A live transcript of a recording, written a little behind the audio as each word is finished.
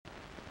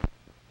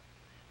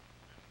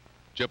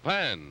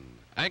Japan,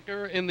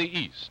 Anchor in the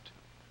East.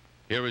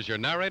 Here is your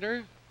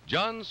narrator,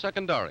 John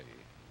Secondari.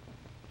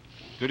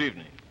 Good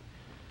evening.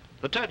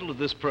 The title of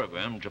this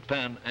program,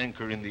 Japan,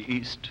 Anchor in the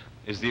East,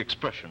 is the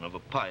expression of a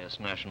pious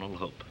national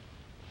hope.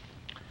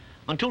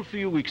 Until a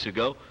few weeks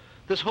ago,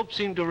 this hope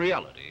seemed a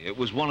reality. It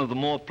was one of the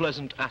more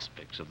pleasant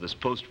aspects of this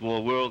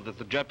post-war world that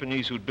the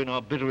Japanese, who'd been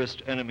our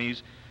bitterest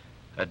enemies,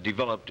 had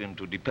developed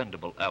into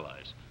dependable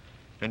allies.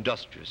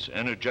 Industrious,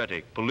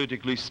 energetic,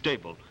 politically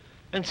stable,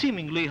 and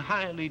seemingly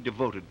highly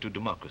devoted to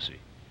democracy.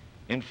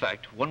 In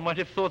fact, one might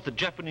have thought that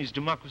Japanese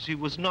democracy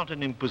was not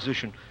an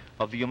imposition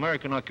of the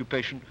American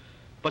occupation,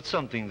 but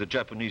something the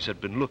Japanese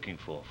had been looking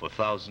for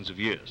thousands of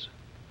years.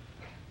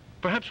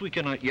 Perhaps we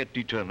cannot yet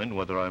determine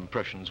whether our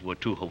impressions were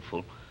too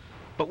hopeful,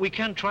 but we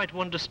can try to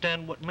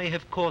understand what may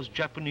have caused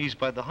Japanese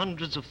by the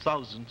hundreds of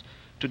thousands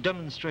to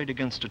demonstrate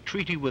against a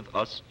treaty with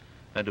us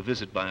and a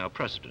visit by our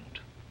president.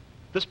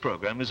 This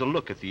program is a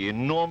look at the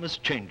enormous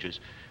changes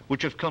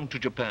which have come to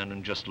Japan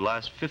in just the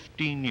last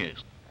 15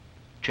 years.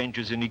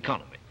 Changes in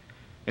economy,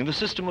 in the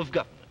system of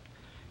government,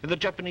 in the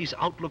Japanese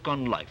outlook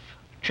on life.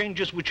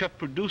 Changes which have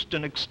produced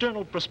an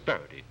external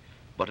prosperity,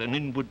 but an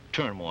inward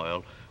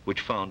turmoil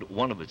which found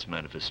one of its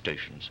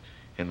manifestations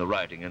in the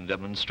rioting and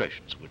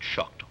demonstrations which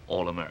shocked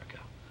all America.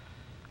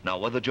 Now,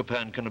 whether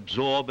Japan can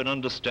absorb and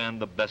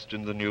understand the best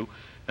in the new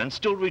and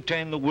still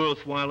retain the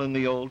worthwhile in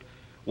the old,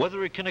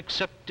 whether it can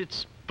accept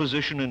its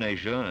position in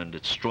Asia and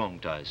its strong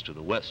ties to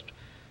the West,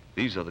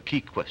 these are the key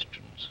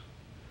questions.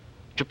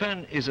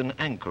 Japan is an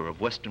anchor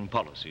of Western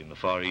policy in the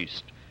Far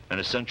East, an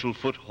essential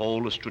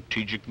foothold, a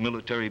strategic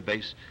military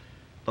base,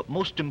 but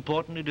most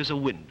important, it is a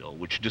window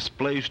which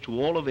displays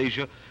to all of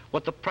Asia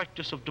what the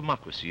practice of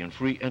democracy and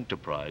free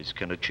enterprise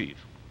can achieve.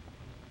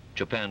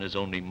 Japan is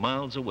only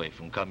miles away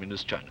from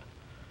communist China.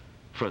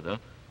 Further,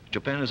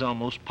 Japan is our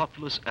most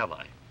populous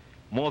ally.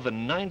 More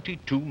than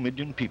 92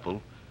 million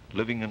people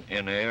living in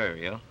an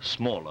area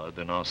smaller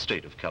than our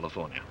state of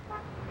California.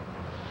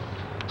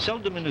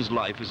 Seldom in his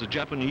life is a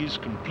Japanese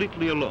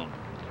completely alone.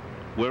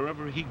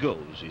 Wherever he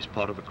goes, he's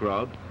part of a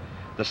crowd.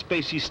 The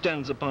space he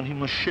stands upon he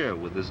must share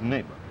with his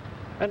neighbor.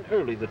 And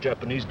early the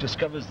Japanese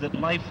discovers that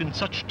life in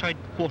such tight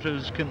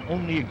quarters can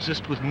only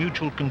exist with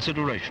mutual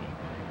consideration.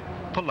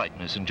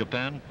 Politeness in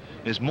Japan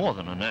is more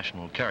than a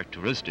national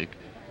characteristic,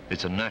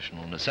 it's a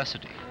national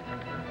necessity.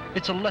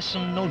 It's a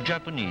lesson no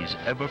Japanese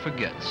ever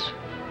forgets.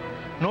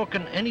 Nor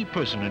can any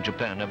person in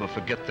Japan ever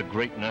forget the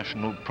great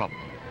national problem,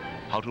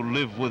 how to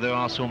live where there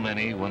are so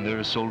many when there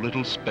is so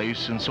little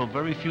space and so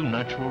very few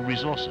natural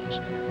resources.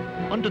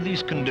 Under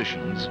these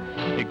conditions,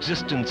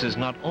 existence is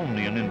not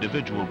only an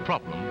individual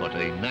problem, but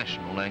a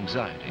national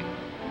anxiety.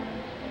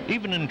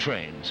 Even in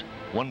trains,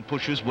 one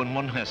pushes when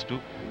one has to,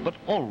 but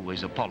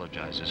always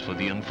apologizes for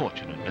the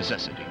unfortunate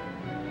necessity.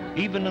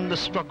 Even in the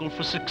struggle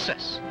for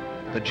success,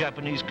 the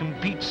Japanese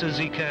competes as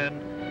he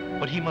can,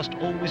 but he must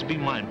always be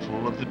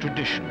mindful of the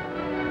tradition,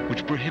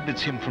 which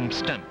prohibits him from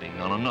stamping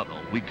on another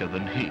weaker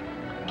than he.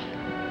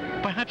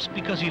 Perhaps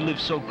because he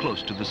lives so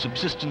close to the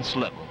subsistence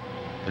level,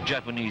 the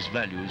Japanese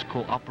values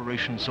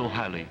cooperation so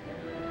highly,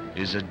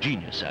 is a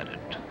genius at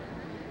it.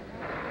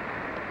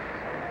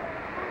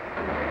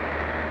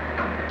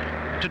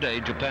 Today,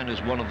 Japan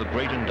is one of the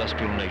great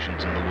industrial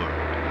nations in the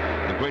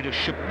world, the greatest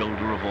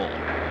shipbuilder of all.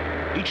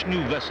 Each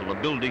new vessel a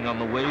building on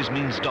the ways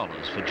means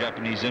dollars for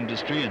Japanese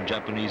industry, and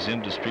Japanese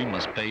industry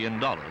must pay in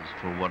dollars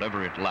for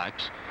whatever it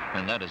lacks,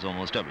 and that is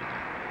almost everything.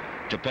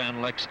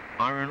 Japan lacks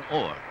iron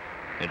ore.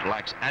 It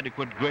lacks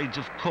adequate grades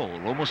of coal,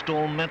 almost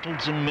all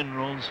metals and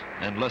minerals,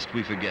 and lest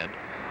we forget,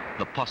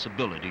 the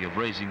possibility of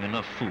raising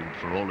enough food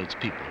for all its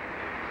people.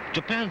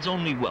 Japan's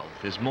only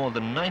wealth is more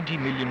than 90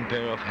 million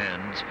pair of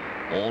hands,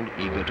 all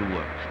eager to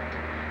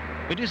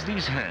work. It is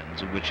these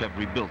hands which have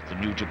rebuilt the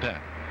new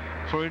Japan,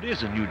 for it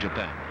is a new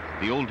Japan.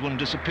 The old one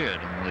disappeared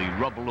in the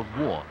rubble of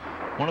war,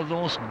 one of the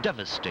most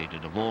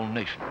devastated of all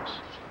nations.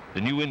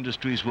 The new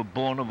industries were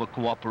born of a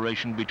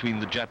cooperation between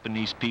the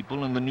Japanese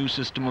people and the new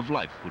system of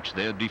life, which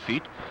their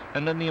defeat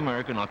and then the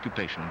American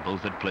occupation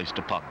both had placed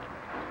upon them.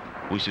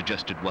 We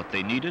suggested what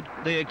they needed,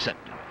 they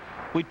accepted.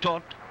 We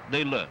taught,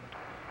 they learned.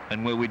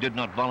 And where we did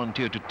not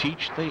volunteer to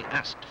teach, they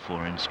asked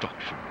for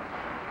instruction.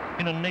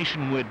 In a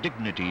nation where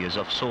dignity is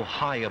of so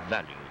high a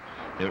value,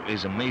 there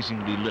is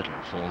amazingly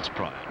little false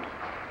pride.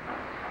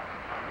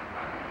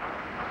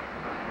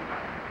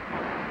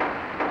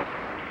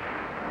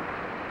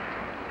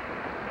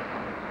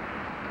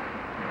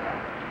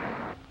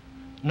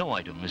 No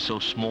item is so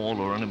small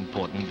or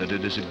unimportant that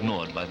it is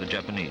ignored by the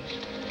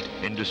Japanese.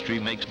 Industry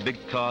makes big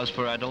cars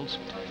for adults.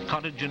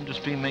 Cottage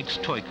industry makes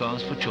toy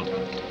cars for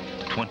children.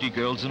 20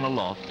 girls in a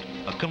loft,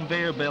 a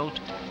conveyor belt,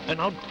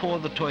 and out pour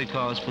the toy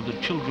cars for the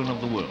children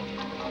of the world.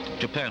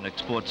 Japan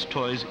exports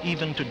toys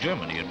even to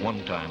Germany, at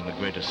one time the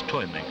greatest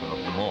toy maker of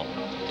them all.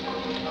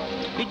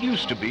 It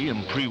used to be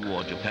in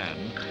pre-war Japan,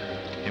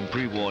 in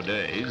pre-war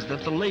days,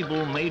 that the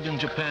label "Made in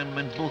Japan"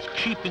 meant both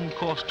cheap in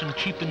cost and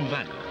cheap in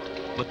value.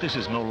 But this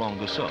is no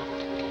longer so.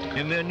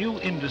 In their new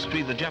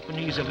industry, the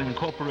Japanese have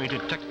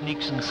incorporated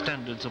techniques and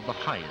standards of the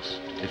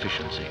highest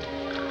efficiency.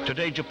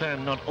 Today,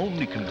 Japan not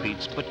only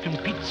competes, but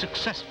competes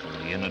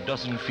successfully in a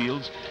dozen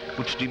fields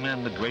which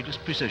demand the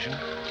greatest precision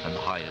and the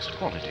highest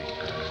quality.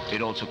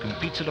 It also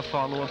competes at a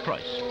far lower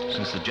price,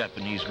 since the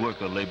Japanese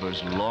worker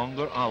labors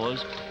longer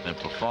hours and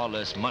for far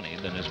less money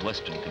than his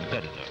Western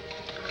competitor.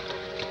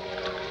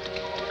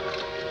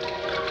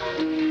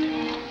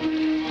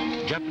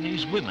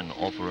 Japanese women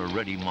offer a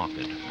ready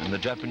market, and the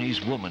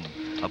Japanese woman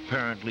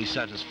apparently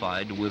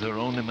satisfied with her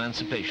own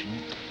emancipation,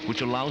 which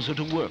allows her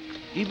to work,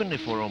 even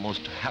if for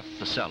almost half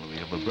the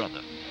salary of her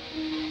brother.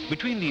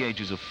 Between the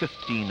ages of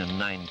 15 and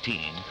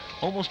 19,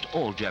 almost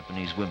all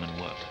Japanese women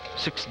work,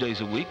 6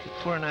 days a week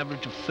for an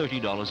average of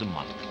 $30 a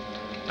month.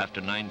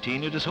 After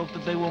 19, it is hoped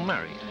that they will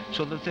marry,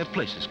 so that their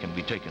places can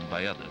be taken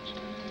by others.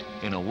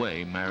 In a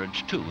way,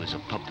 marriage too is a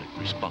public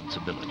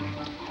responsibility.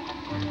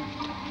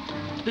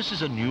 This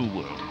is a new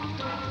world,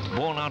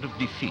 born out of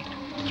defeat,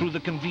 through the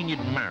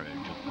convenient marriage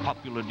of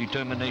popular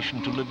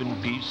determination to live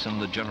in peace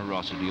and the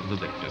generosity of the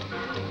victor.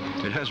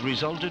 It has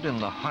resulted in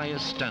the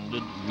highest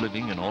standard of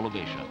living in all of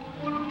Asia.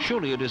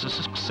 Surely it is a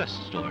success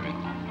story,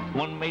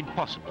 one made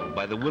possible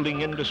by the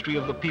willing industry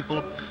of the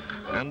people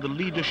and the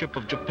leadership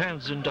of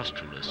Japan's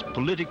industrialists,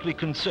 politically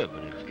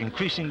conservative,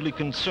 increasingly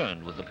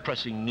concerned with the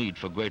pressing need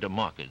for greater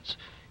markets.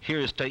 Here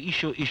is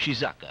Taisho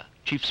Ishizaka,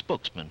 chief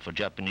spokesman for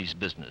Japanese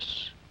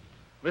business.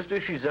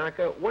 Mr.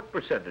 Ishizaka, what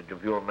percentage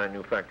of your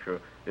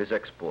manufacture is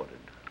exported?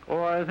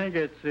 Oh, I think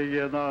it's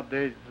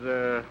nowadays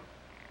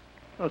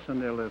also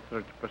nearly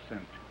 30%.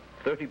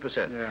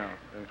 30%? Yeah.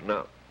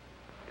 Now,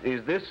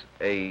 is this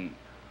a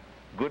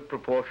good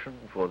proportion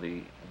for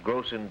the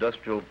gross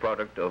industrial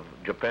product of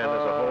Japan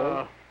as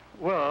a whole?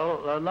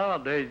 Well,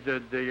 nowadays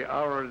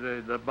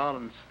the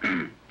balance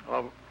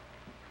of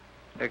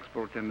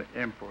export and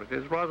import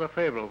is rather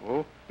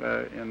favorable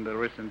in the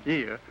recent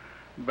year.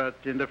 But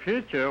in the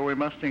future, we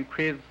must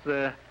increase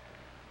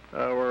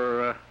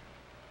our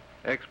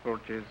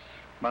export is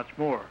much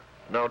more.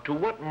 Now, to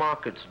what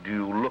markets do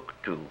you look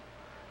to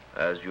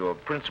as your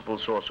principal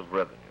source of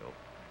revenue?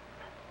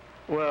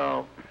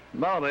 Well,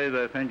 nowadays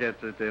I think that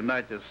the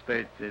United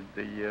States is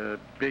the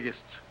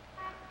biggest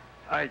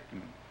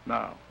item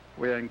now.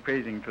 We are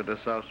increasing to the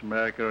South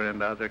America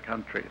and other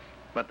countries.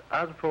 But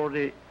as for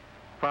the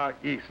Far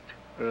East,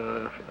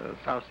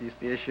 Southeast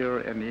Asia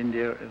and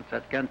India and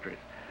such countries,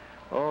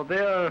 they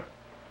are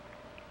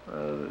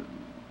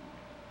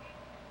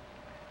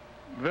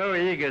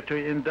very eager to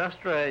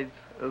industrialize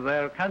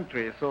their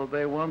country, so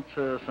they want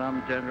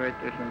some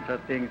generators and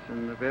such things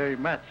and very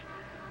much.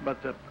 But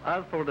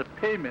as for the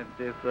payment,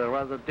 it's a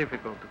rather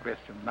difficult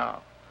question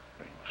now.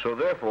 So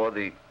therefore,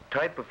 the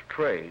type of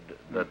trade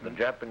that the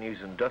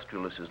Japanese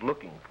industrialist is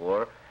looking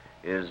for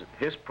is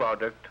his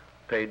product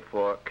paid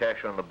for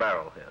cash on the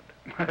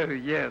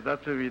barrelhead. Yeah,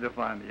 that would be the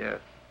fun, yes.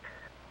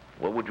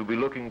 Well, would you be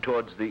looking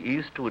towards the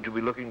East? Would you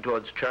be looking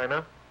towards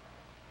China?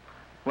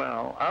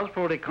 Well, as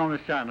for the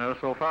Communist China,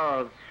 so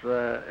far as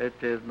it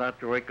is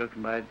not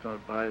recognized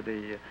by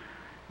the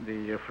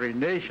free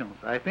nations,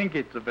 I think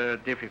it's very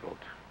difficult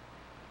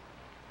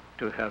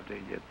to have the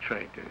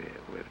trade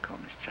with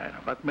Communist China.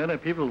 But many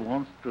people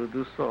want to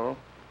do so.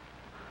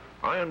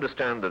 I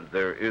understand that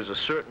there is a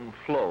certain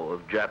flow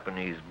of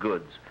Japanese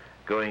goods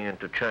going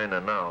into China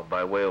now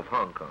by way of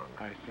Hong Kong.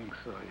 I think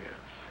so, yes.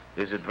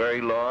 Is it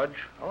very large?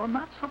 Oh,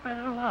 not so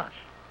very large.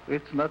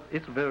 It's not.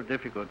 It's very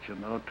difficult,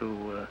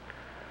 to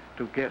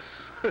guess.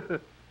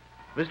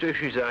 Mr.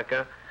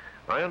 Ishizaka,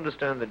 I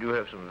understand that you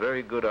have some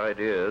very good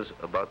ideas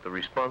about the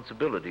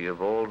responsibility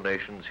of all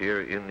nations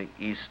here in the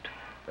East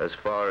as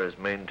far as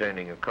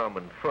maintaining a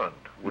common front.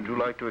 Would you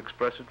like to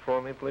express it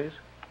for me, please?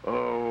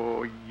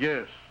 Oh,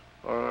 yes.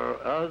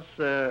 As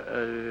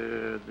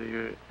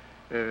the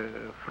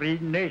free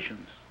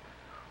nations,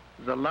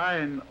 the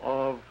line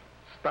of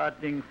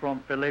starting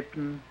from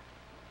Philippines,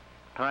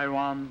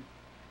 Taiwan,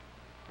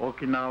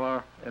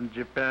 Okinawa, and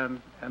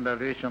Japan, and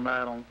the Asian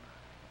island,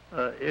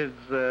 is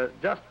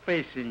just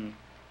facing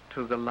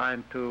to the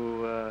line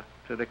to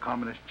the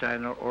Communist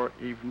China or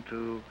even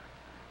to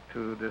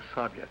the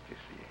Soviet, you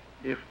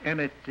see. If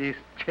any this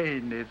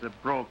chain is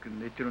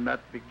broken, it will not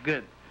be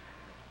good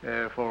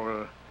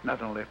for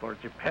not only for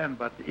Japan,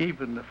 but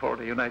even for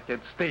the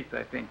United States.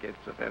 I think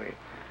it's a very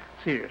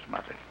serious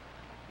matter.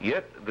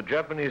 Yet the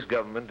Japanese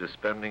government is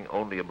spending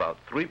only about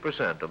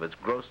 3% of its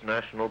gross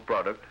national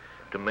product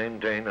to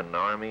maintain an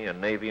army, a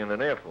navy, and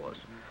an air force.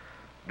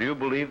 Do you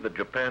believe that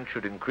Japan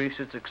should increase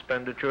its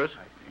expenditures?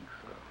 I think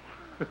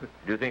so.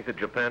 Do you think that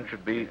Japan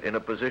should be in a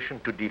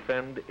position to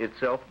defend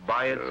itself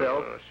by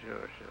itself?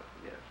 Sure,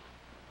 yes.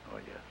 Oh,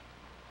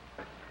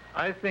 yes.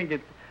 I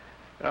think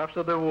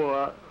after the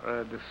war,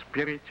 the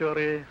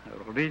spiritually,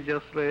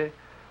 religiously,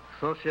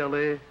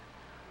 socially,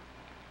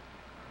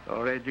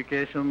 or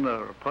education,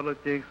 or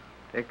politics,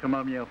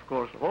 economy, of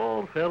course,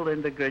 all fell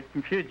in the great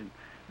confusion.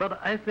 But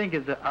I think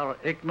our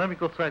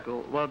economical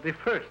cycle was the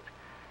first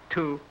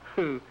to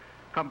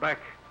come back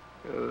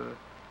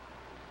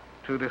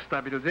to the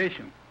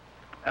stabilization.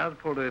 As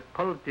for the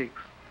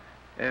politics,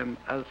 and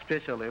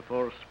especially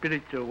for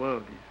spiritual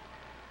world,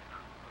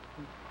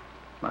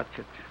 not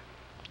yet.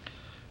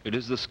 It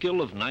is the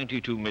skill of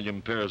 92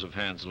 million pairs of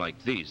hands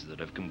like these that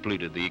have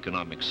completed the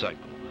economic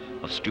cycle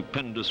of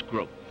stupendous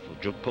growth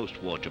for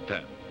post-war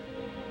Japan.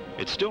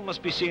 It still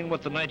must be seen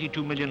what the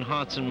 92 million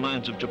hearts and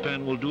minds of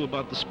Japan will do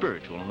about the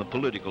spiritual and the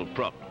political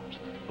problems,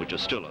 which are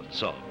still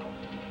unsolved.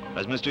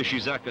 As Mr.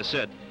 Shizaka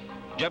said,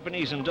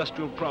 Japanese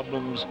industrial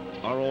problems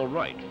are all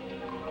right,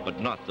 but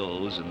not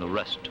those in the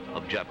rest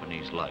of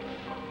Japanese life.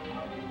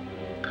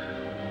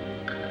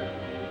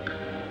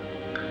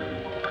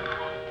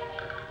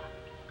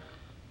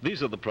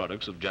 These are the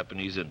products of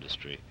Japanese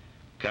industry.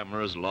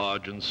 Cameras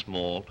large and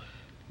small,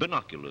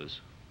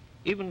 binoculars,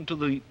 even to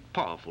the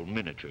powerful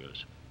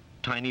miniatures,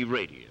 tiny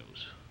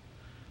radios.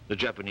 The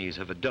Japanese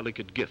have a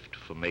delicate gift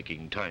for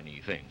making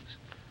tiny things.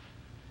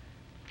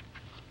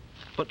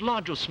 But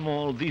large or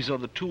small, these are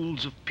the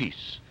tools of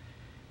peace.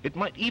 It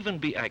might even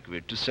be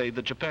accurate to say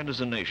that Japan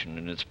is a nation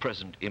in its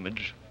present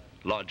image,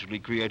 largely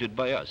created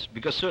by us,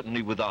 because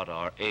certainly without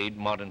our aid,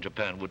 modern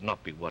Japan would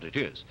not be what it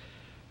is.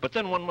 But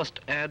then one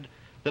must add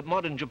that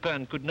modern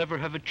Japan could never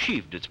have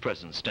achieved its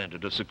present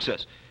standard of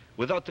success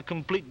without the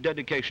complete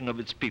dedication of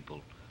its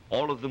people,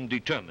 all of them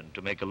determined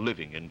to make a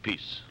living in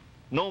peace.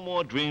 No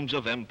more dreams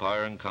of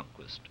empire and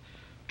conquest.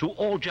 To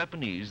all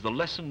Japanese, the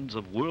lessons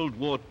of World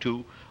War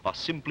II are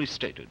simply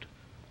stated.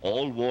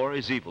 All war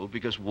is evil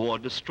because war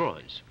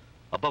destroys.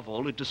 Above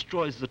all, it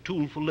destroys the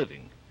tool for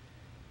living.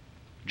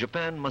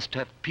 Japan must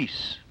have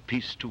peace,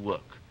 peace to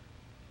work.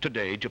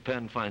 Today,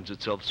 Japan finds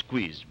itself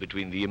squeezed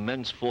between the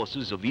immense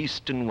forces of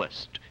East and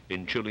West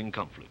in chilling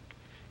conflict.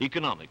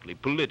 Economically,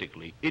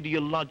 politically,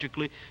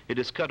 ideologically, it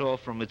is cut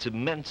off from its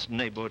immense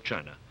neighbor,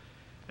 China.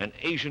 An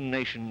Asian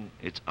nation,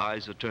 its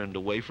eyes are turned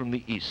away from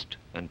the East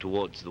and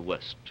towards the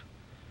West.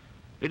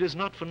 It is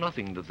not for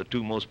nothing that the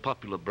two most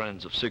popular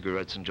brands of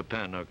cigarettes in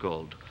Japan are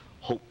called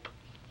Hope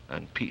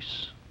and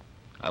Peace.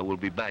 I will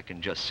be back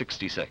in just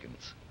 60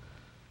 seconds.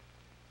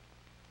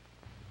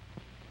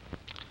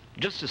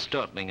 Just as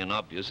startling and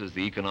obvious as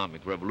the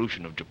economic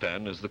revolution of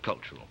Japan is the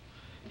cultural.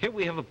 Here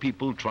we have a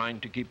people trying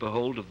to keep a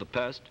hold of the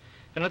past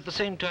and at the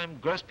same time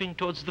grasping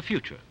towards the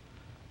future.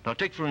 Now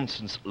take for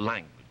instance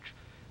language.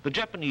 The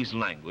Japanese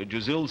language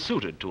is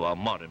ill-suited to our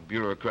modern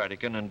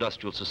bureaucratic and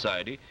industrial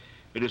society.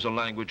 It is a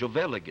language of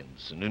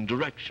elegance and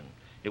indirection.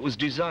 It was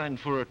designed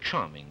for a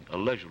charming, a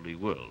leisurely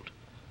world.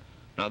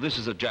 Now this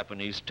is a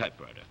Japanese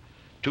typewriter.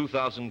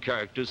 2,000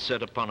 characters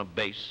set upon a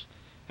base,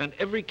 and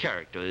every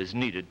character is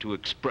needed to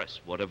express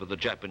whatever the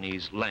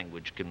Japanese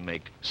language can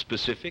make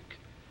specific.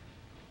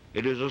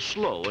 It is a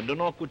slow and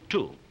an awkward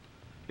tool.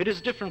 It is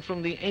different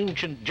from the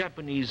ancient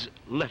Japanese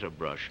letter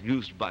brush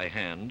used by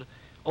hand,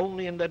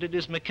 only in that it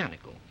is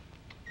mechanical.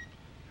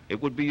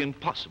 It would be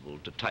impossible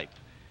to type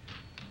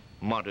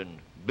modern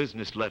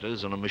business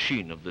letters on a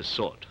machine of this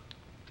sort.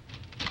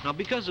 Now,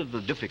 because of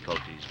the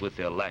difficulties with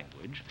their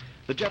language,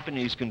 the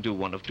Japanese can do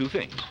one of two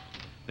things.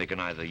 They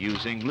can either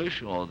use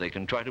English or they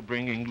can try to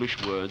bring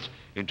English words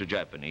into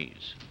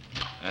Japanese.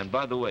 And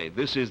by the way,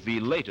 this is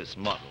the latest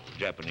model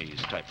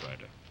Japanese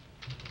typewriter.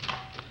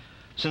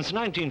 Since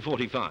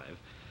 1945,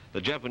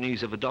 the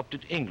Japanese have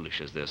adopted English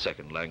as their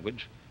second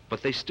language,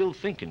 but they still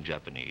think in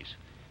Japanese.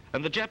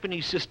 And the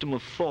Japanese system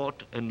of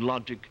thought and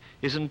logic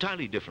is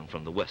entirely different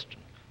from the Western.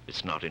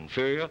 It's not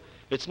inferior,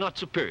 it's not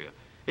superior,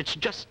 it's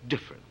just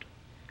different.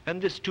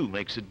 And this too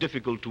makes it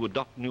difficult to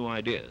adopt new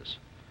ideas.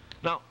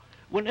 Now,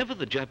 whenever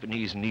the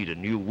Japanese need a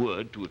new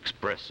word to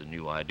express a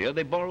new idea,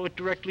 they borrow it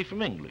directly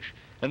from English,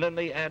 and then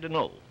they add an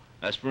O,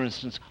 as for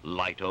instance,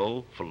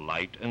 light-o for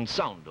light and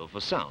sound-o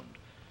for sound.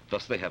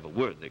 Thus they have a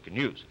word they can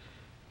use.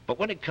 But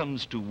when it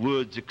comes to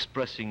words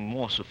expressing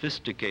more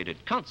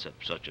sophisticated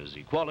concepts, such as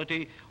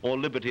equality or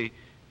liberty,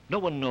 no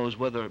one knows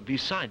whether,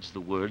 besides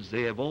the words,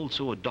 they have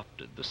also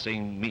adopted the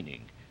same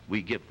meaning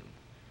we give them.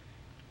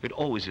 It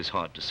always is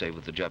hard to say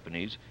with the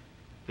Japanese.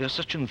 They are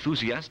such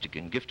enthusiastic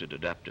and gifted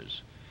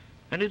adapters.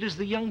 And it is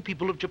the young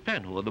people of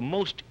Japan who are the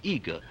most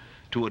eager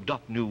to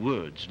adopt new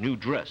words, new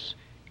dress,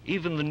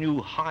 even the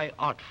new high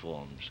art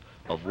forms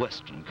of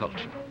Western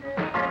culture.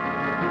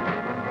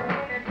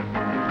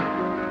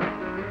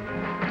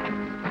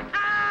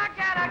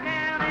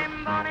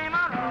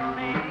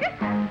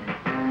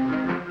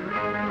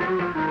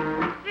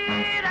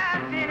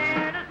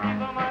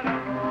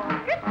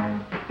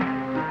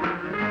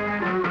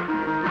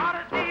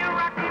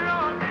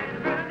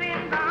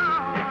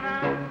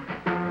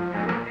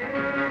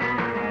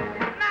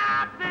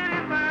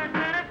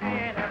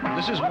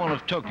 This is one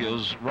of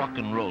Tokyo's rock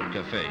and roll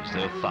cafes.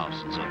 There are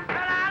thousands of them.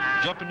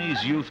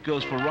 Japanese youth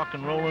goes for rock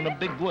and roll in a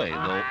big way,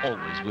 though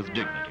always with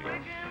dignity.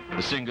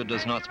 The singer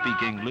does not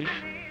speak English.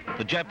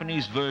 The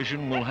Japanese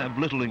version will have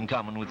little in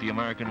common with the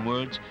American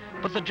words,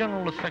 but the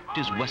general effect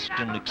is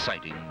Western,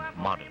 exciting,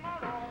 modern.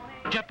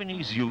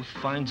 Japanese youth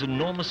finds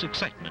enormous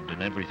excitement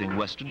in everything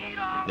Western.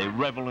 They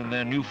revel in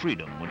their new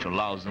freedom, which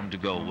allows them to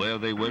go where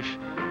they wish,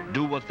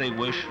 do what they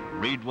wish,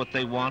 read what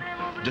they want,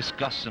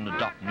 discuss and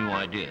adopt new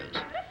ideas.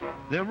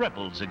 They're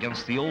rebels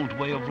against the old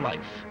way of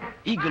life.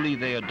 Eagerly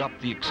they adopt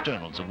the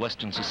externals of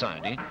Western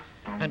society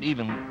and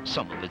even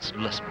some of its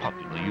less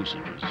popular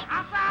usages.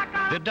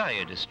 Their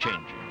diet is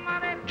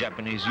changing.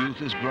 Japanese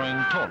youth is growing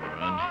taller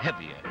and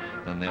heavier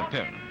than their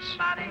parents.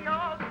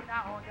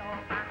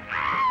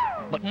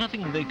 But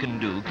nothing they can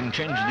do can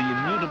change the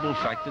immutable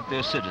fact that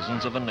they're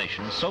citizens of a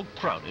nation so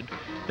crowded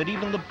that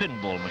even the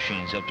pinball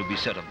machines have to be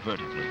set up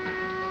vertically,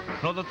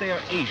 nor that they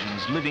are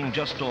Asians living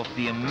just off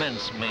the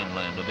immense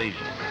mainland of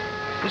Asia.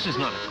 This is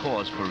not a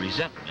cause for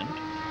resentment.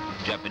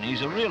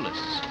 Japanese are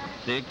realists.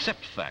 They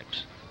accept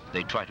facts.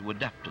 They try to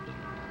adapt to them.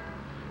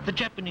 The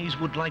Japanese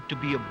would like to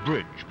be a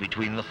bridge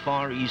between the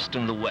Far East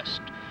and the West,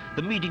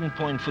 the meeting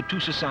point for two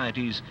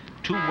societies,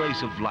 two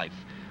ways of life,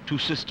 two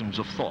systems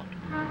of thought.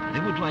 They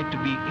would like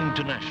to be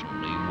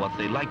internationally what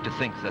they like to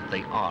think that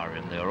they are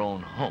in their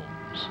own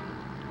homes.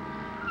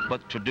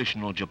 But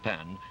traditional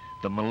Japan,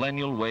 the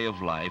millennial way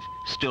of life,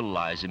 still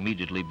lies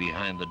immediately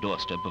behind the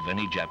doorstep of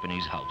any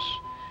Japanese house.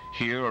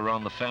 Here,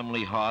 around the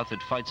family hearth,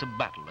 it fights a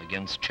battle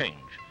against change.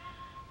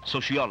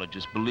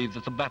 Sociologists believe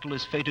that the battle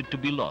is fated to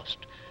be lost,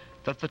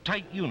 that the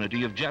tight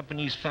unity of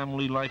Japanese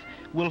family life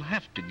will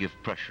have to give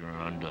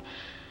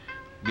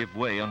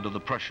way under the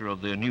pressure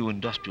of their new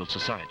industrial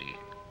society.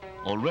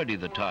 Already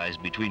the ties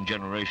between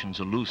generations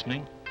are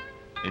loosening.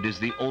 It is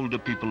the older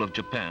people of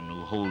Japan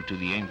who hold to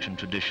the ancient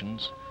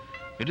traditions.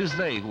 It is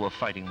they who are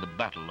fighting the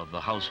battle of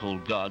the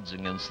household gods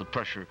against the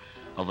pressure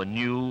of a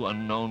new,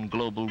 unknown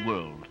global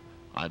world,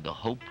 either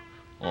hope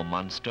or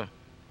monster.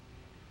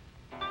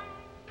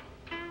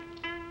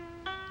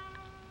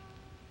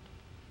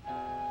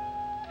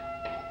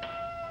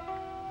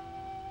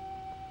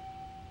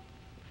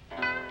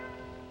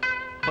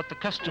 But the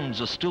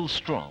customs are still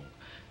strong,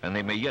 and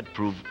they may yet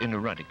prove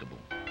ineradicable.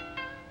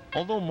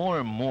 Although more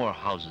and more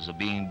houses are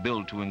being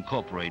built to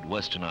incorporate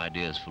Western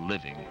ideas for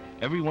living,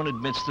 everyone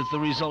admits that the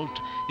result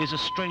is a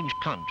strange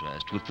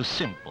contrast with the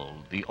simple,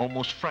 the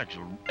almost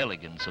fragile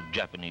elegance of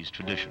Japanese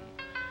tradition.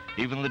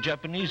 Even the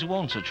Japanese who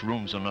own such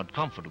rooms are not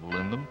comfortable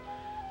in them.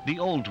 The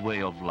old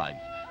way of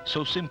life,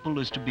 so simple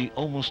as to be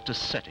almost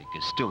ascetic,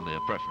 is still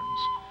their preference.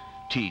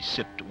 Tea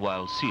sipped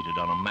while seated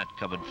on a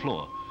mat-covered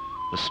floor,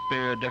 the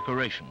spare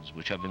decorations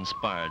which have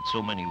inspired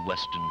so many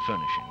Western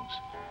furnishings.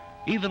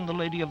 Even the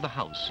lady of the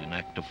house in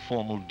act of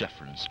formal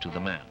deference to the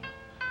man.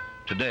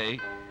 Today,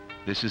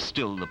 this is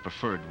still the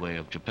preferred way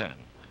of Japan,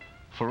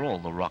 for all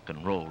the rock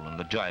and roll and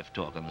the jive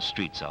talk on the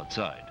streets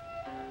outside.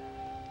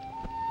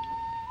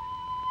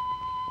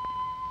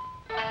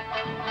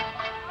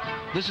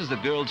 This is the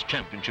girls'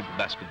 championship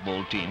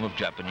basketball team of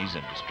Japanese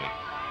industry.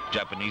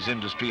 Japanese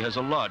industry has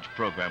a large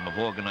program of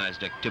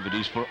organized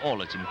activities for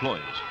all its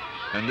employees,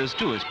 and this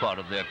too is part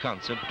of their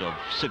concept of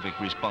civic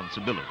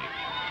responsibility,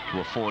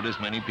 to afford as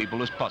many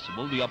people as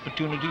possible the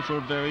opportunity for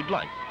a varied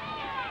life.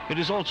 It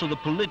is also the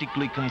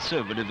politically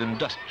conservative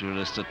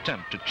industrialist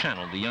attempt to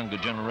channel the younger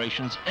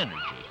generation's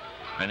energy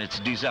and its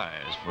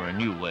desires for a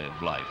new way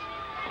of life.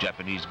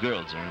 Japanese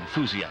girls are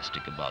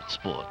enthusiastic about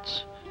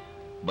sports.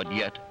 But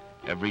yet,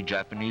 every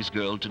Japanese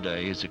girl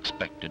today is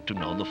expected to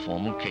know the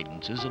formal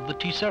cadences of the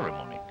tea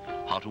ceremony,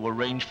 how to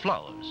arrange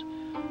flowers.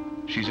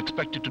 She's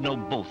expected to know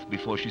both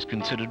before she's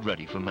considered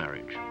ready for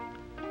marriage.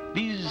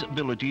 These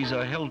abilities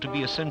are held to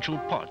be essential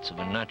parts of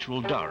a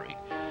natural dowry,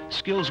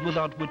 skills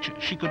without which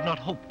she could not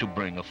hope to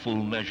bring a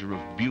full measure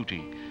of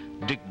beauty,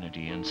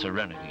 dignity, and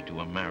serenity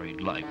to a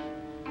married life.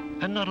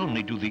 And not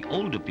only do the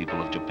older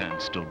people of Japan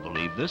still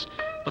believe this,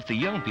 but the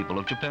young people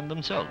of Japan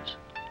themselves.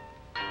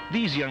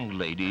 These young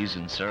ladies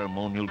in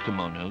ceremonial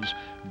kimonos,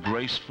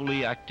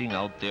 gracefully acting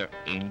out their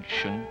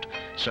ancient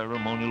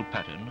ceremonial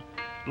pattern.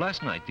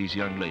 Last night, these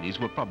young ladies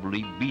were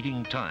probably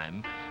beating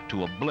time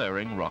to a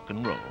blaring rock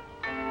and roll.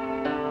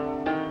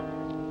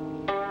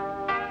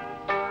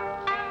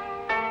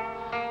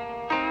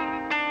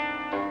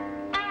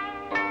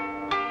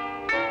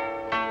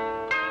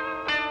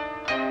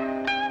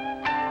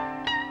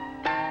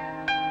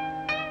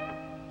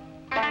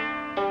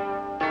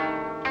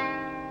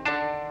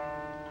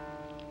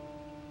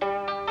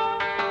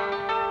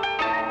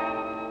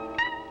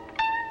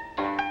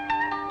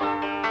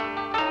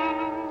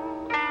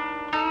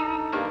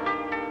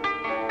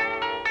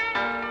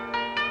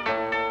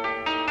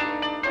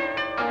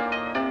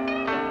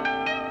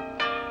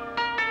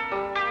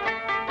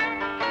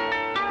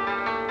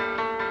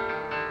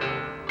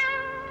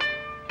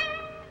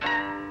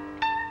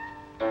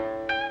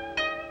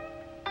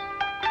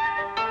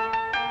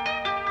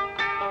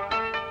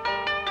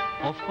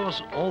 Of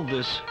course, all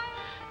this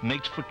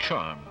makes for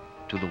charm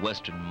to the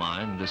Western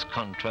mind, this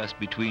contrast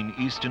between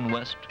East and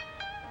West,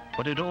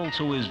 but it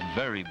also is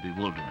very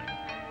bewildering.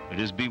 It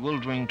is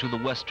bewildering to the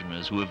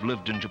Westerners who have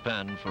lived in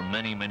Japan for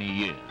many, many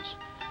years.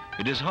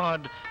 It is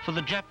hard for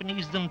the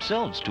Japanese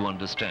themselves to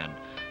understand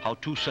how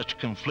two such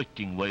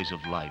conflicting ways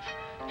of life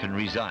can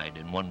reside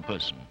in one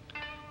person.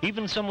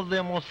 Even some of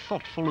their more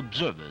thoughtful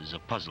observers are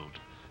puzzled,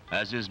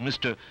 as is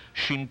Mr.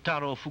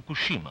 Shintaro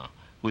Fukushima,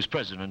 who is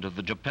president of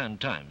the Japan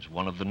Times,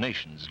 one of the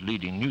nation's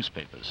leading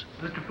newspapers.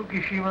 Mr.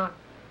 Fukushima,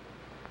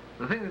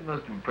 the thing that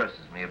most impresses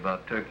me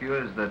about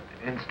Tokyo is that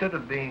instead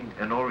of being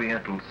an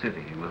Oriental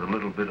city with a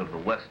little bit of the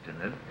West in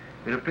it,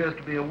 it appears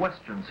to be a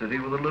Western city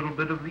with a little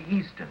bit of the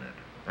East in it.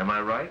 Am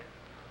I right?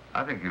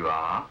 I think you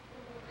are,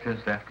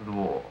 since after the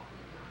war.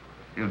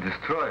 You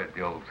destroyed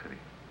the old city.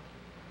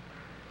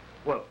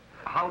 Well,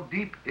 how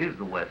deep is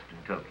the West in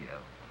Tokyo?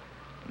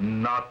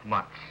 Not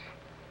much,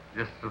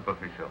 just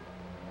superficial.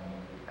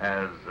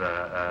 As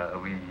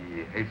we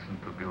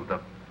hastened to build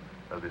up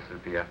the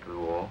city after the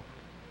war,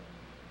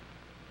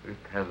 it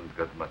hasn't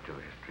got much of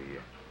a history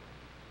yet.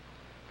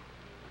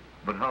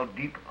 But how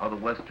deep are the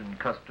Western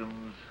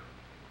customs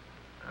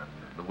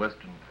and the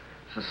Western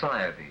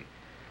society?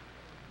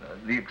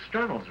 The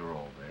externals are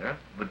all there,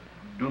 but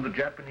do the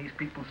Japanese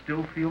people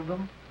still feel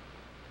them?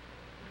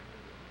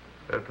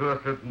 To a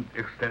certain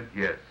extent,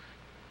 yes.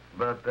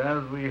 But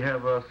as we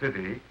have a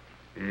city,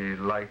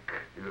 like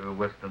a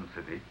Western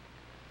city,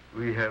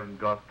 we haven't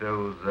got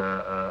those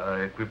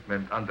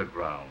equipment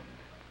underground.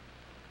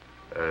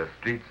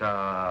 Streets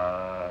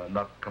are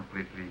not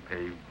completely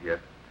paved yet.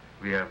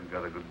 We haven't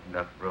got a good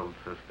enough road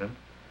system.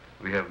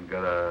 We haven't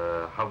got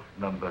a house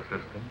number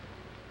system.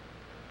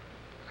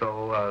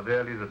 So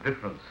there is a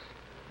difference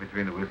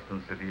between the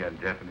Western city and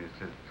Japanese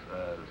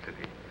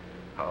city.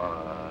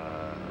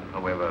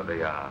 However,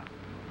 they are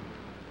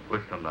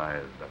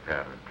westernized,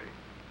 apparently.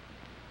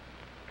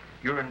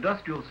 Your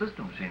industrial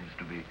system seems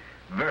to be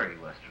very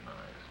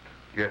westernized.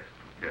 Yes,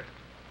 yes.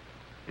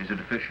 Is it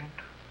efficient?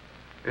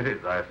 It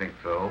is, I think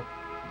so.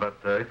 But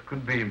it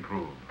could be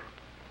improved.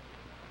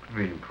 Could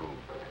be improved.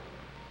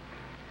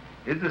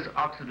 Is this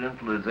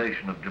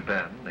occidentalization of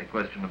Japan a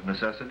question of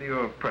necessity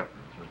or of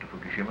preference, Mr.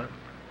 Fukushima?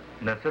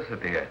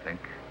 Necessity, I think.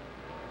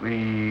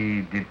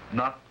 We did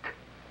not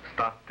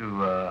start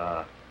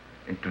to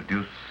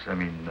introduce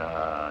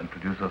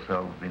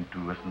ourselves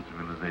into Western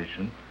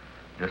civilization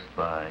just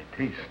by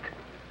taste.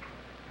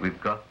 We've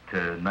got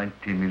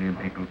 90 million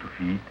people to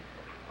feed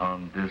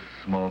on this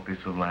small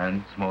piece of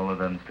land, smaller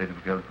than the state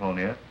of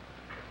California,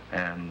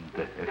 and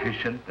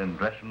efficient and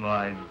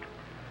rationalized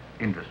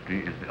industry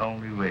is the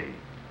only way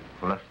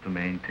for us to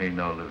maintain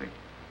our living.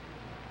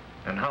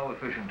 And how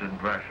efficient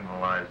and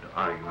rationalized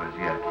are you as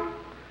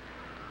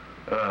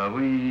yet?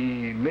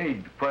 We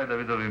made quite a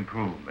bit of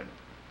improvement,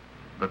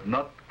 but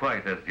not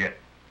quite as yet.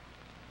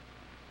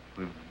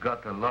 We've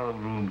got a lot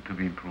of room to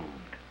be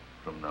improved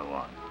from now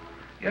on.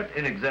 Yet,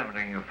 in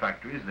examining your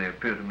factories, they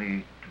appear to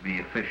me to be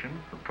efficient.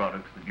 The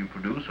products that you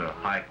produce are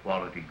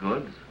high-quality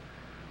goods,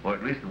 or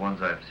at least the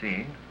ones I've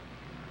seen.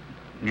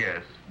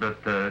 Yes,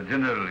 but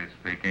generally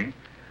speaking,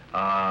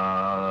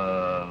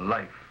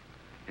 life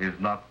is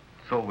not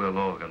so well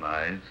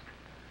organized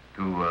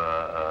to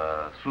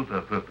suit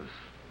our purpose,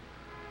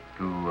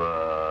 to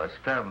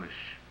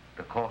establish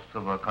the course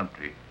of our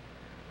country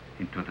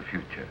into the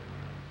future.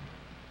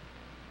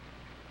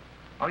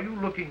 Are you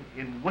looking,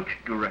 in which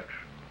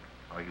direction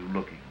are you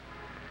looking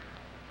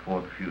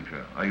for the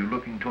future? Are you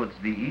looking towards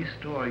the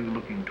east or are you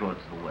looking towards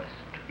the west?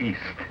 East.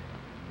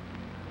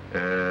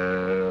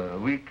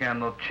 We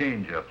cannot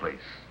change our place.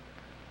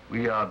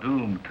 We are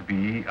doomed to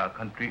be a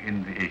country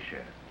in the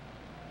Asia.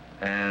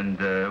 And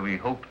we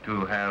hope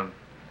to have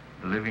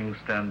the living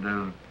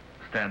standard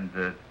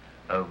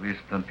of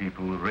Eastern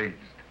people raised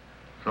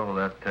so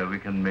that we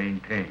can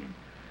maintain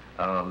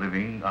our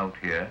living out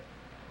here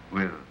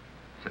with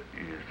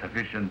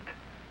sufficient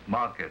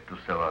market to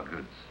sell our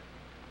goods.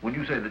 When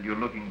you say that you're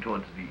looking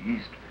towards the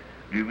east,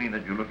 do you mean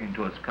that you're looking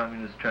towards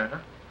communist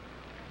China?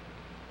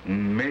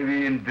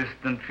 Maybe in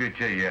distant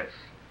future, yes,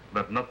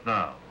 but not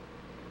now.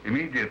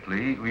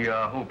 Immediately, we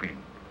are hoping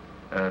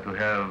to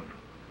have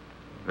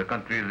the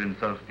countries in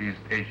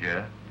Southeast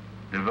Asia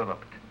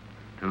developed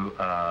to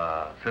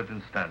a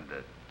certain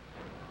standard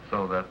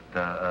so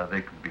that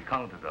they could be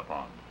counted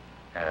upon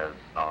as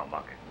our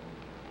market.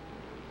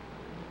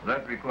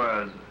 That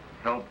requires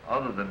help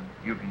other than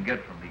you can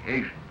get from the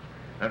Asians.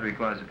 That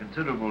requires a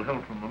considerable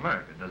help from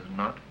America, does it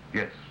not?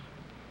 Yes.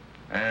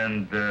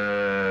 And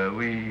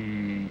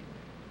we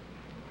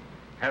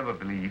have a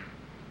belief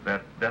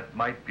that that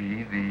might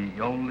be the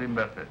only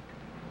method,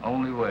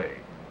 only way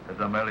that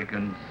the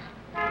Americans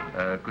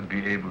could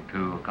be able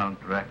to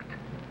counteract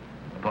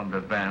upon the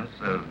advance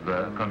of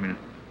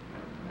communist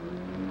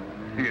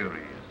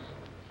theories.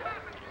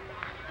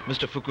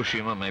 Mr.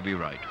 Fukushima may be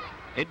right.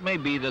 It may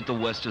be that the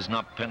West has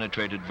not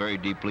penetrated very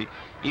deeply,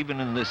 even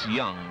in this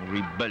young,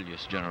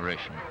 rebellious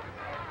generation.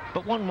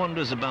 But one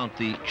wonders about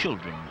the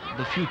children,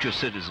 the future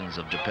citizens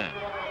of Japan.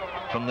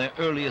 From their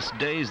earliest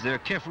days, they're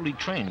carefully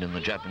trained in the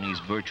Japanese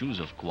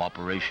virtues of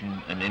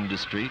cooperation and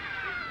industry.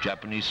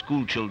 Japanese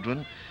school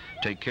children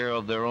take care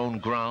of their own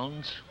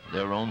grounds,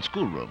 their own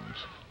schoolrooms.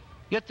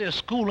 Yet their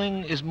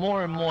schooling is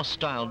more and more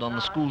styled on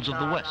the schools of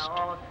the West.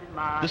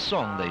 This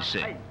song they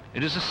sing,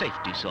 it is a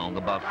safety song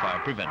about fire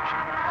prevention.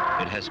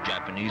 It has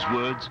Japanese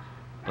words,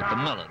 but the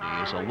melody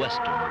is a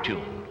Western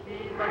tune.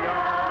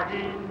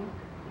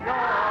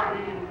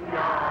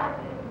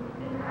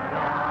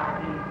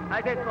 は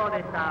い、結構で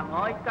した。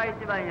もう一回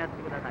一番やっ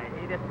てください。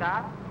いいです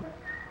か？ 「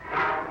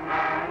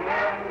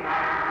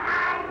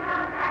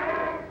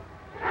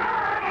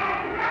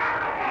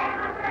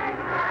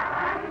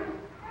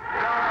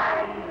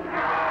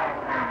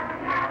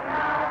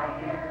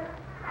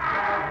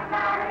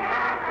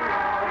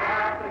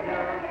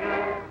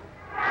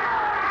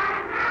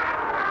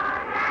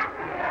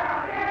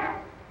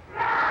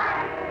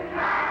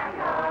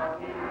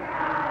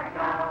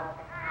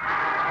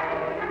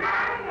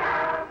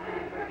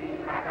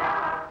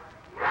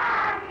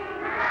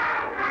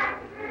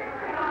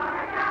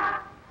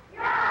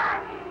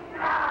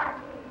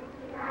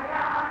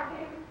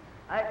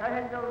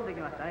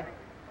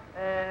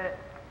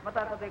ま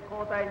た後で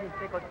交代にし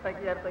てこっち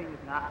先やるといいんで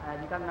すが、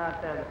時間があ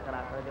ったようですか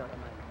ら、これでおし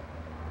まい。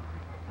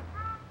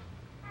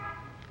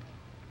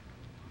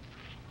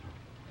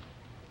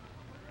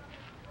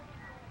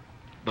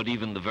But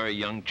even the very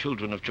young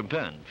children of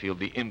Japan feel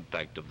the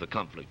impact of the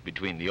conflict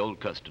between the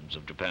old customs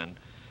of Japan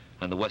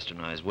and the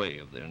westernized way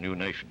of their new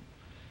nation.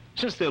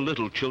 Since they're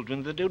little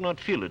children, they do not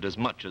feel it as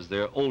much as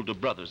their older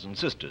brothers and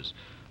sisters,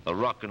 the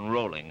rock and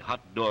rolling,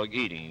 hot dog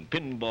eating,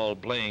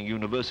 pinball playing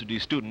university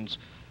students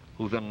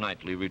who then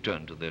nightly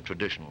return to their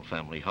traditional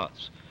family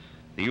huts.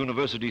 The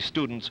university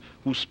students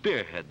who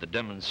spearhead the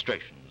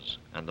demonstrations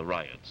and the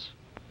riots.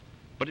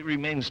 But it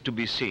remains to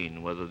be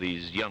seen whether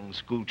these young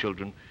school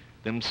children,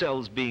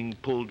 themselves being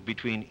pulled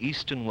between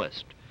East and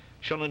West,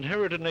 shall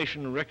inherit a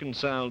nation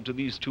reconciled to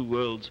these two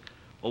worlds,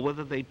 or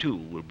whether they too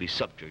will be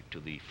subject to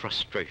the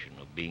frustration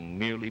of being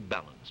merely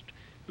balanced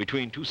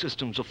between two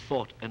systems of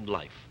thought and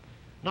life,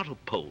 not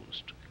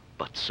opposed,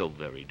 but so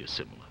very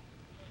dissimilar.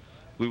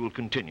 We will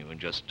continue in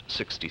just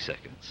 60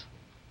 seconds.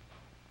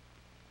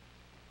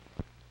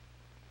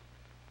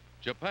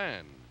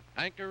 Japan,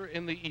 Anchor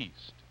in the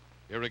East.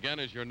 Here again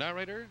is your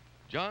narrator,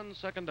 John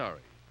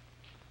Secondary.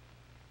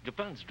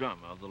 Japan's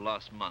drama of the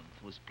last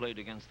month was played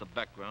against the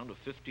background of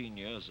 15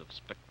 years of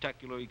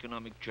spectacular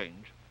economic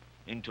change,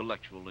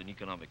 intellectual and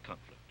economic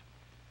conflict.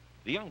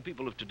 The young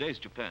people of today's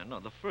Japan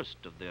are the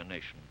first of their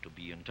nation to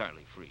be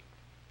entirely free.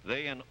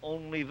 They and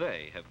only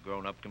they have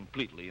grown up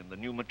completely in the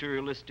new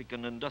materialistic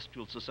and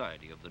industrial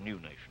society of the new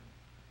nation.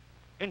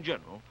 In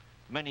general,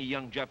 many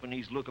young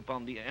Japanese look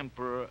upon the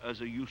emperor as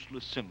a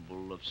useless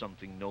symbol of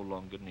something no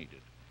longer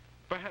needed.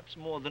 Perhaps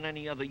more than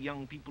any other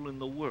young people in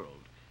the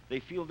world, they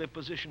feel their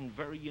position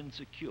very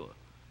insecure.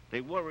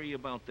 They worry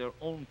about their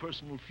own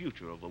personal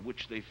future over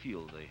which they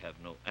feel they have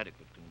no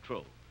adequate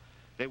control.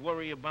 They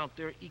worry about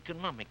their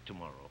economic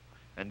tomorrow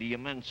and the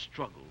immense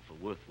struggle for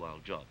worthwhile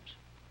jobs.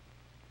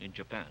 In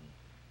Japan,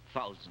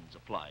 thousands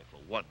apply for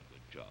one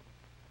good job.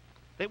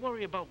 They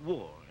worry about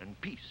war and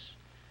peace.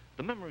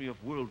 The memory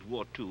of World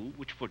War II,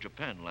 which for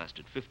Japan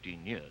lasted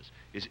 15 years,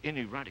 is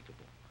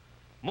ineradicable.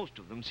 Most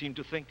of them seem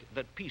to think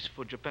that peace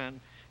for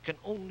Japan can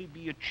only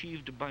be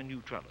achieved by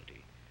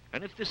neutrality.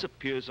 And if this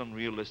appears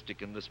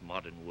unrealistic in this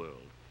modern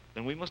world,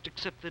 then we must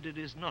accept that it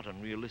is not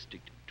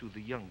unrealistic to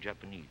the young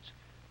Japanese.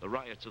 The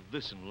riots of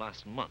this and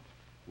last month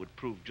would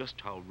prove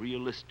just how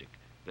realistic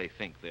they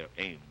think their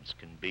aims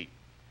can be.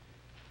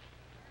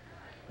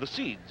 The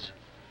seeds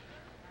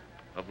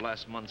of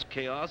last month's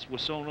chaos were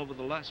sown over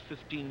the last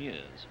 15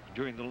 years.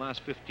 During the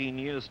last 15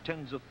 years,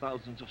 tens of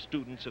thousands of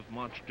students have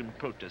marched in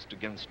protest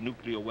against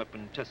nuclear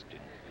weapon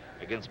testing,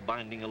 against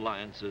binding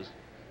alliances,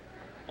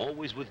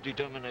 always with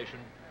determination,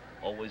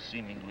 always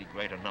seemingly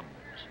greater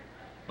numbers.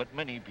 But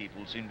many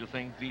people seem to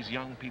think these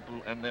young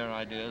people and their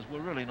ideas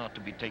were really not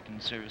to be taken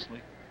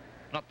seriously.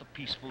 Not the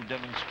peaceful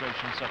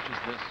demonstrations such as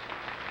this,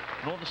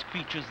 nor the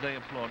speeches they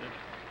applauded,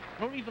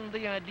 nor even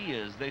the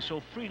ideas they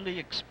so freely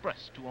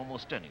expressed to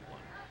almost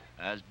anyone,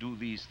 as do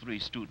these three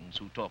students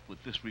who talk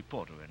with this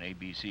reporter and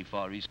ABC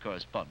Far East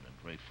correspondent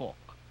Ray Falk,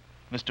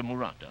 Mr.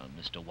 Murata,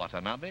 Mr.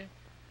 Watanabe,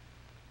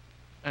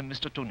 and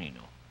Mr.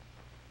 Tonino.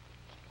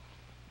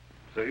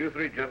 So you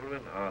three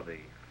gentlemen are the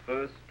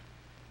first,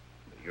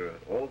 you're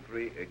all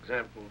three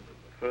examples of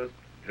the first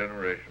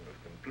generation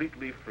of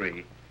completely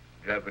free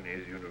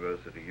Japanese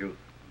university youth.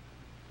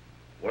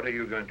 What are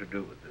you going to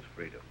do with this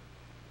freedom?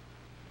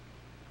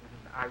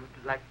 I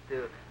would like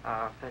to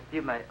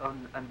pursue my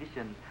own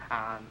ambition,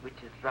 which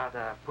is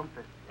rather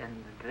pompous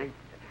and great,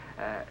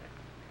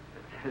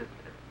 to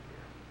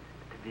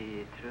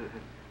be true.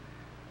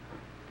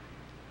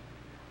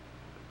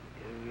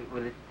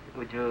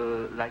 Would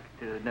you like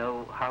to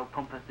know how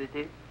pompous it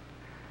is?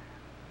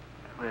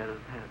 Well,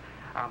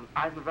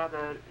 I'm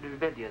rather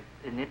rebellious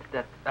in it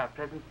that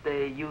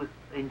present-day youth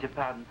in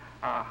Japan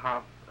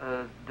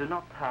do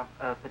not have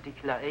a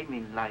particular aim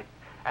in life,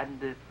 and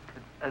this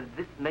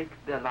makes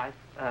their life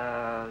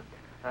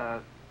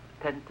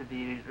tend to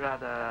be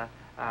rather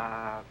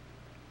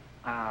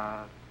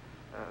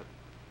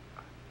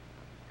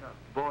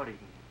boring,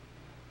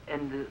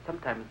 and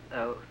sometimes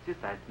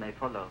suicides may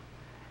follow.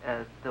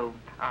 So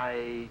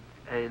I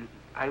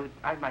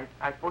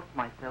force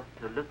myself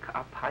to look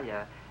up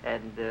higher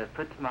and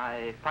put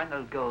my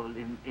final goal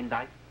in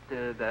life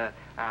to the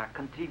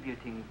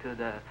contributing to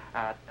the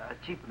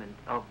achievement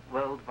of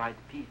worldwide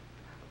peace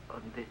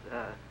on this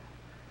earth.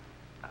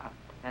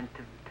 And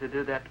to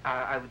do that,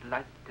 I would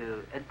like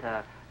to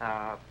enter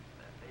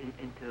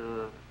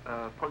into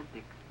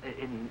politics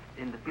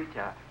in the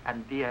future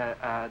and be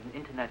an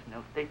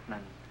international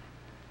statesman,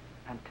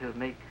 and to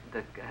make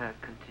the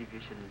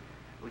contribution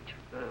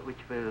which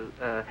will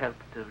help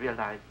to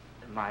realize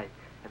my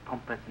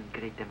pompous and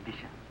great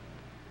ambition.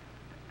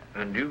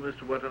 And you,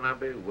 Mr.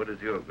 Watanabe, what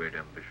is your great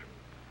ambition?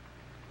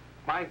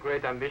 My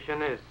great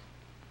ambition is,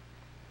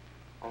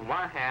 on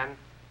one hand,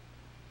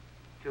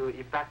 to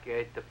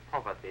evacuate the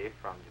poverty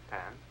from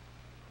Japan.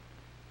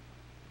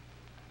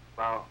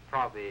 Well,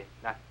 probably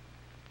not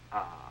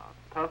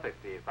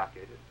perfectly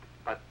evacuated,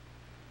 but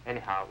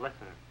anyhow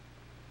lessen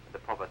the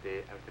poverty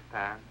of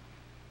Japan.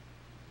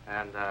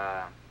 And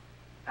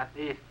at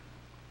least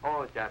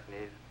all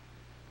Japanese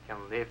can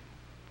live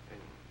in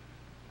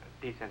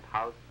a decent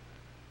house,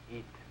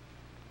 eat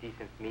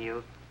decent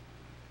meals,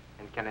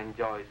 and can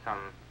enjoy some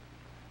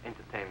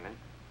entertainment.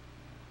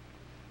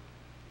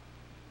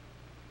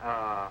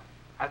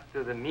 As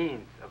to the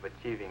means of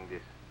achieving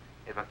this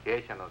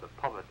evacuation of the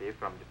poverty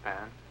from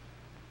Japan,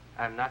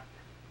 I'm not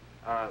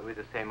with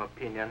the same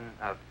opinion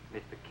of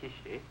Mr.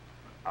 Kishi,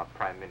 our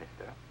Prime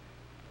Minister.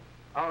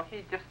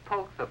 He just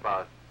talks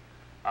about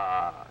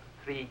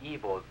three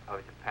evils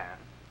of Japan,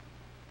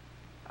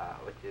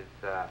 which is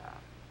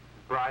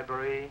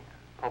bribery,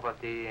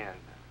 poverty, and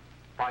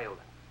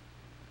violence.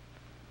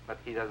 But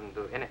he doesn't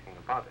do anything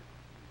about it.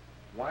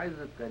 Why is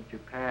it that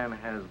Japan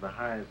has the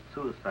highest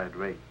suicide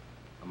rate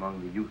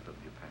among the youth of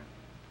Japan?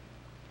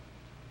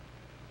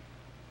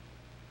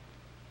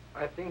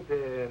 I think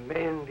the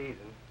main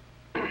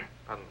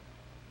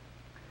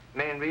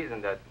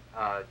reason that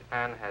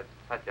Japan has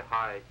such a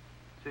high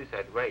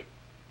suicide rate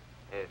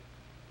is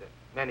that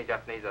many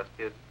Japanese are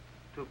still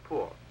too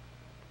poor.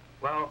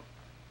 Well,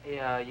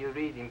 you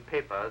read in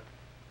papers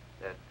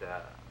that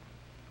a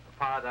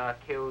father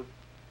killed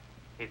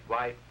his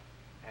wife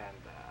and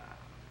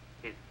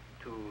his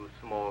two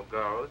small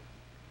girls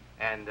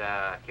and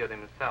killed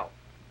himself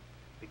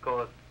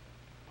because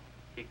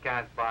he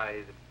can't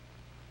buy the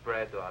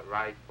bread or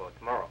rice for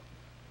tomorrow.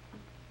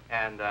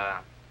 And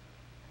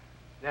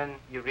then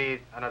you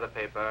read another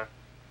paper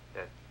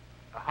that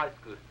a high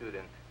school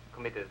student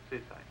committed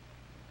suicide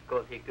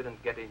because he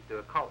couldn't get into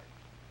a college.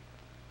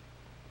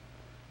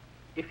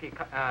 If he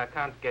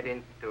can't get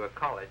into a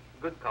college,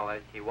 good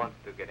college he wants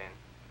to get in,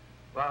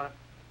 well,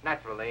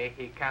 naturally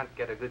he can't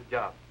get a good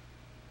job,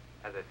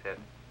 as I said.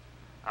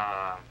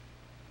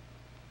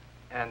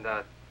 And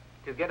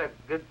to get a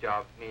good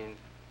job means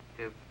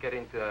to get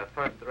into a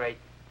first-rate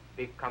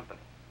big company.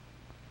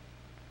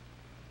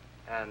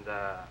 And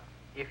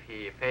if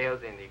he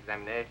fails in the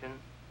examination,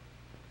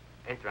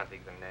 entrance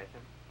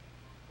examination,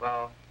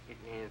 well, it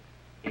means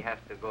he has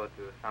to go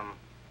to some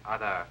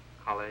other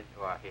college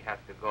or he has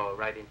to go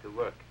right into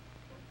work.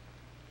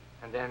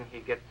 And then he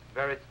gets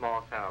very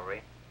small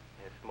salary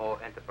in small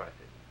enterprises.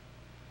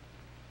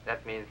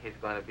 That means he's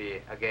going to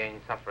be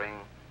again suffering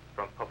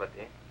from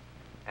poverty,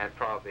 and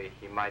probably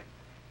he might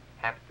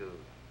have to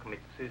commit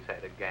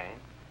suicide again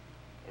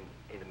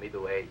in the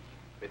middle age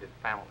with his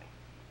family.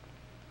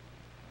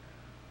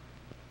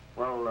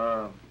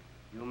 Well,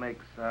 you make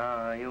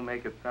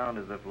it sound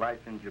as if life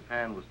in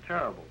Japan was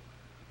terrible.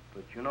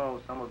 But you know,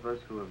 some of us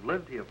who have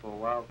lived here for a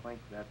while think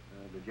that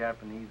the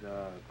Japanese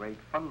are great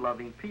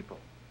fun-loving people.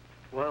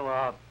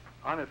 Well,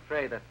 I'm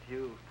afraid that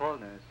you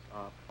foreigners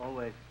are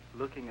always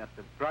looking at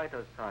the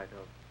brighter side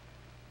of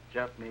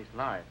Japanese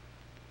life.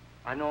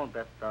 I know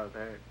that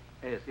there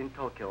is in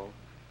Tokyo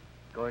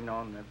going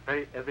on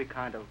every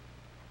kind of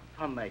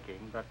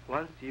fun-making, but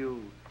once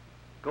you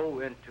go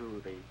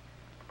into the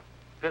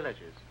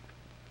villages,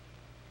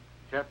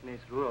 Japanese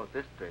rural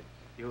districts,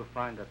 you will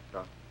find that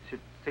the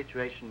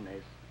situation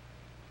is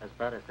as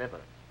bad as ever.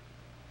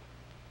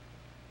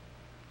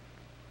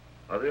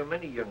 Are there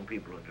many young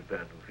people in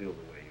Japan who feel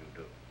the way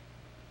you do?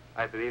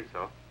 I believe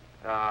so.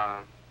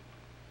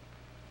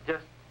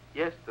 Just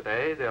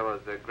yesterday, there was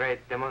a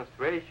great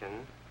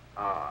demonstration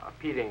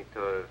appealing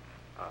to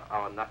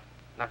our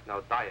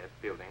National Diet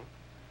building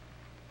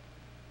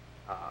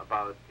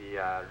about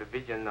the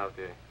revision of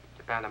the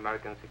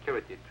Japan-American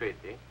Security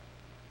Treaty.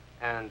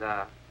 And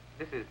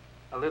this is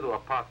a little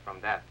apart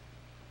from that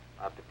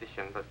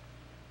petition, but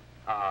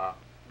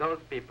those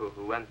people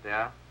who went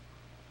there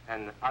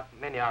and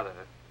many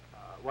others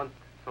want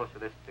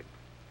socialistic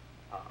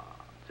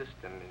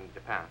system in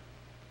Japan.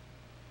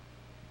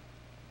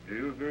 Do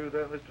you agree with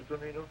that, Mr.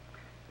 Tonino?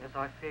 Yes,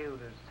 I feel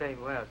the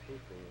same way as he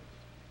feels.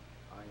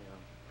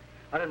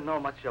 I don't know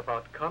much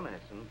about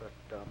communism,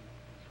 but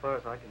as far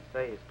as I can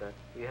say is that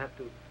we have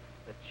to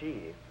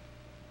achieve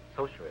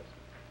socialism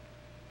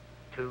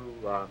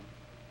to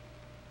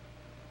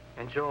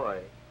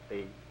enjoy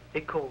the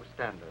equal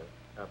standard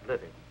of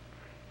living.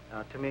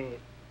 To me,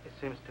 it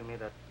seems to me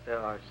that there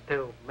are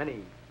still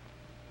many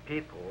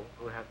people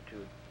who have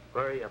to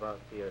worry about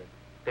their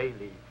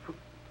daily food,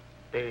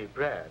 daily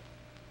bread.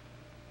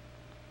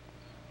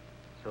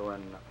 So,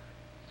 and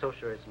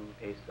socialism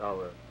is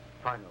our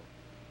final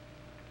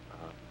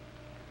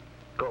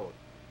goal.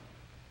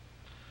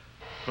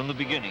 From the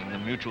beginning, the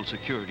Mutual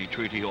Security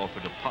Treaty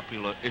offered a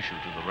popular issue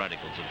to the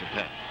radicals of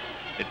Japan.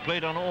 It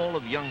played on all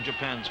of young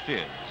Japan's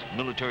fears: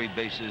 military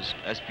bases,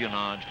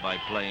 espionage by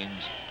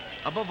planes.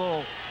 Above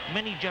all,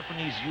 many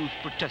Japanese youth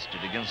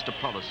protested against a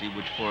policy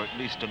which for at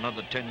least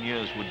another 10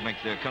 years would make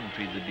their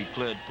country the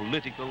declared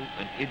political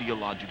and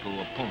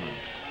ideological opponent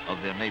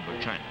of their neighbor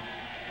China.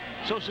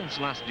 So since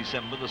last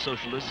December, the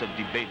socialists have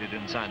debated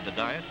inside the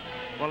Diet,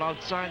 while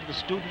outside the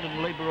student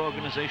and labor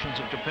organizations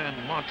of Japan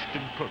marched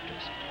in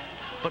protest.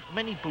 But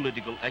many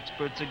political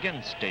experts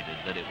again stated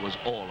that it was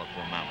all a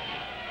formality.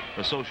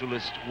 The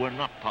socialists were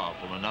not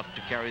powerful enough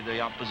to carry the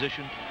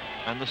opposition,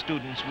 and the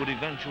students would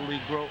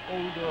eventually grow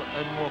older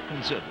and more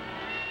considered,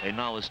 a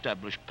now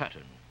established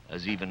pattern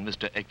as even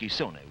Mr.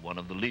 Ekisone, one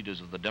of the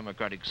leaders of the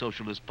Democratic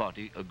Socialist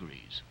Party,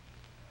 agrees.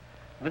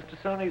 Mr.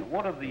 Soni,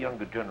 what of the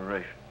younger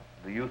generation,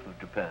 the youth of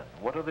Japan?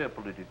 What are their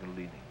political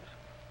leanings?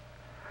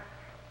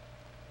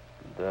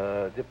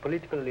 The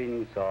political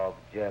leanings of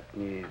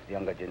Japanese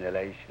younger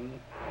generation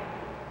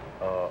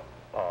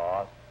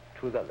are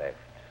to the left.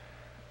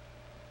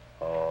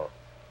 For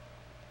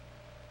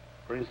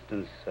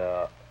instance,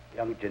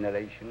 young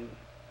generation,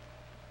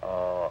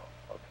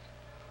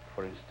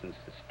 for instance,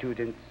 the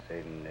students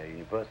in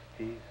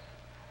universities,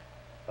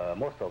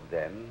 most of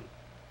them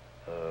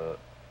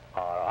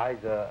are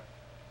either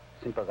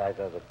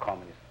sympathizers of the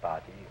Communist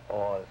Party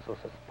or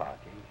Socialist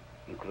Party,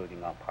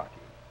 including our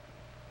party.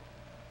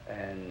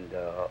 And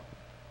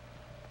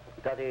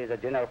that is a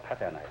general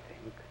pattern, I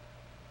think.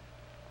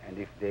 And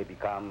if they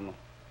become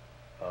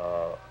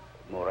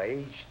more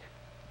aged,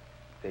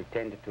 they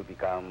tend to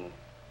become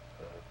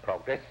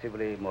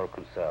progressively more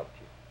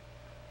conservative.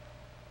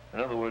 In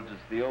other words,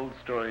 it's the old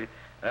story,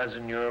 as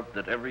in Europe,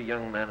 that every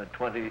young man at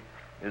 20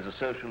 is a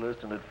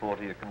socialist and at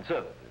 40 a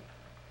conservative.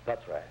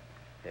 That's right,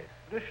 yes.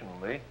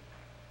 Traditionally,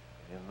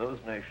 in those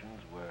nations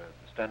where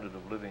the standard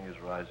of living is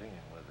rising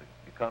and where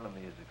the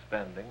economy is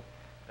expanding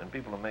and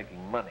people are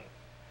making money,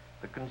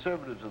 the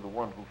conservatives are the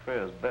one who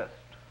fares best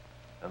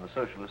and the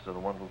socialists are the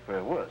one who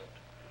fare worst.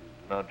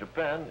 Now,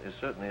 Japan is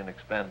certainly an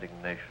expanding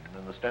nation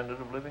and the standard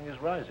of living is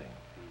rising.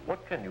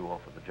 What can you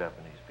offer the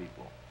Japanese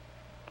people?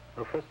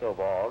 Well, first of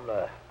all,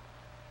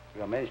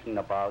 you mentioned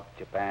about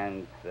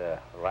Japan's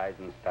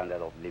rising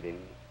standard of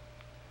living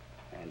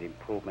and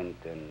improvement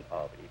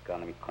of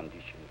economic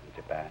conditions in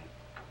Japan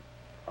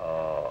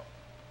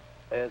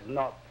is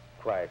not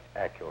quite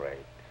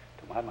accurate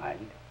to my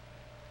mind.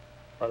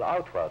 Well,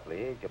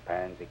 outwardly,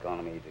 Japan's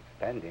economy is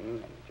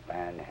expanding and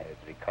Japan has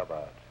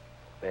recovered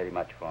very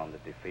much from the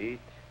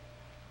defeat,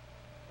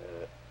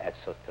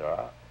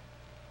 etc.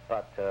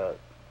 But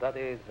that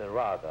is a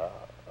rather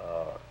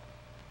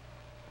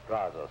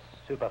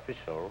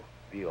superficial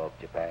view of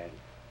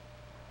Japan's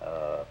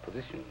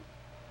position.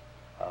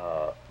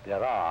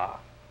 There are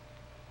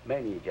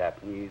many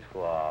Japanese who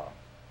are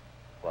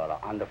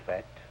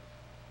underfed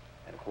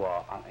and who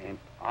are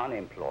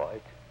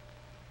unemployed.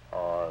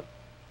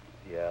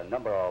 The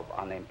number of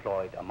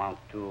unemployed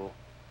amounts to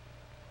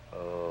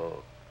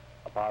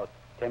about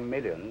 10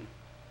 million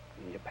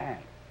in Japan.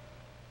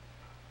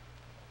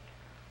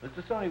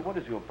 Mr. Soni, what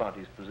is your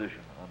party's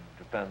position on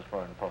Japan's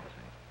foreign policy?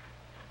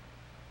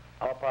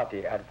 Our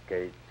party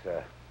advocates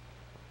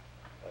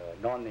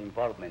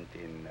non-involvement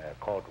in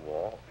Cold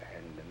War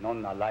and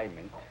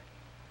non-alignment,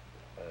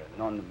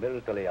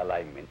 non-military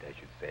alignment, I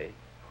should say,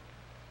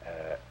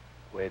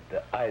 with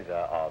either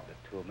of the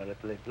two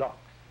military blocs.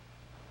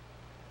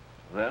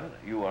 Then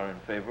you are in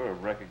favor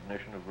of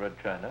recognition of Red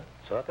China?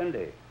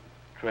 Certainly.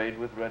 Trade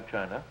with Red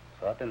China?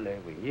 Certainly,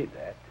 we need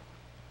that.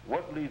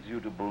 What leads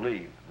you to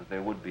believe that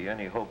there would be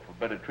any hope for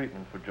better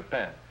treatment for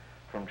Japan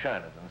from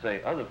China than,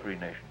 say, other free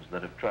nations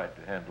that have tried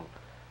to handle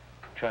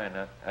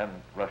China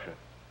and Russia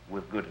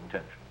with good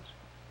intentions?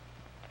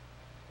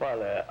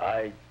 Well,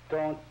 I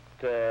don't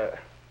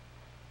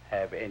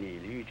have any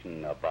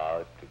illusion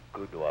about the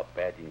good or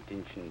bad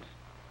intentions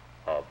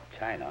of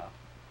China.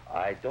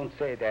 I don't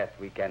say that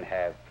we can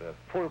have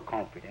full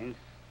confidence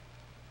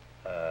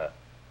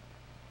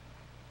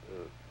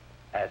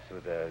as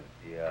to the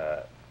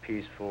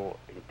peaceful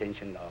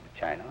intention of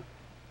China,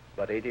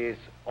 but it is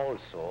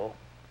also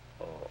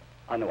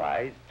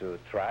unwise to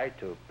try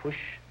to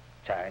push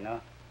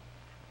China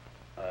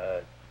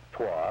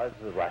towards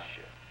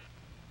Russia.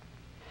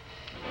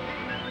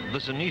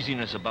 This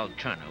uneasiness about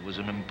China was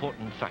an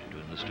important factor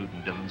in the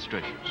student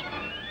demonstrations.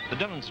 The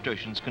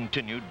demonstrations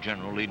continued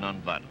generally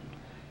nonviolent.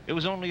 It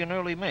was only in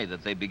early May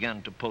that they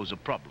began to pose a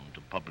problem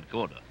to public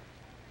order.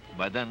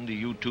 By then, the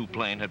U-2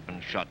 plane had been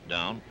shot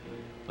down.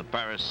 The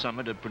Paris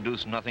summit had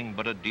produced nothing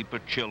but a deeper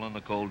chill in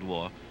the Cold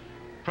War.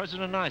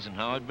 President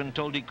Eisenhower had been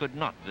told he could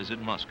not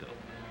visit Moscow.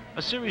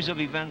 A series of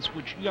events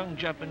which young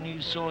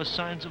Japanese saw as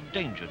signs of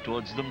danger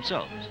towards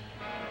themselves.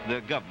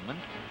 Their government,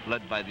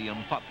 led by the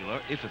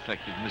unpopular, if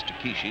effective, Mr.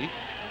 Kishi,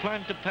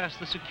 planned to pass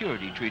the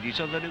security treaty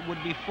so that it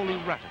would be fully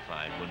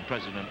ratified when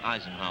President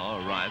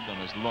Eisenhower arrived on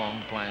his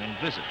long-planned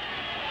visit.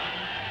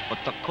 But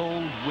the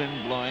cold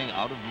wind blowing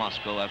out of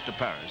Moscow after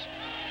Paris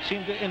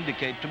seemed to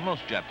indicate to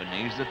most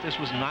Japanese that this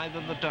was neither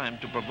the time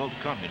to provoke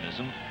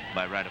communism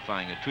by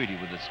ratifying a treaty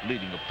with its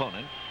leading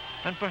opponent,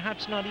 and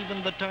perhaps not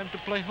even the time to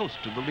play host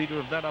to the leader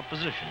of that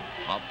opposition,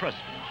 our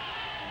president.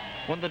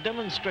 When the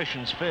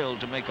demonstrations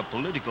failed to make a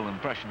political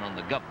impression on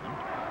the government,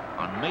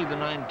 on May the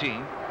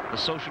 19th, the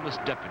socialist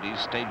deputies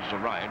staged a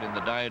riot in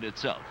the Diet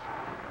itself,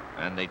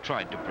 and they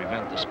tried to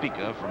prevent the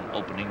speaker from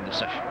opening the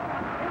session.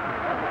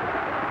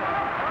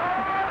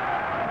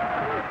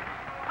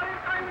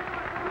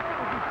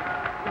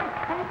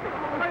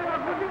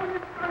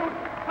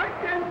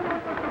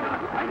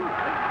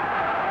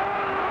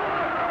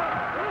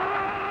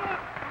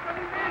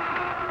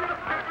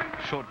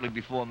 Shortly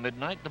before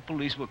midnight, the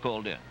police were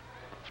called in,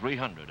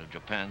 300 of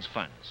Japan's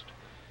finest.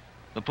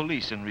 The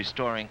police, in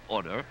restoring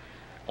order,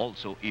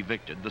 also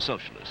evicted the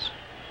socialists.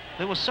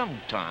 There was some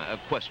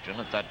question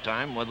at that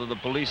time whether the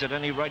police had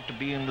any right to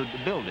be in the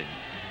building,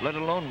 let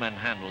alone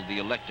manhandle the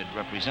elected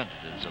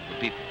representatives of the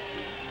people.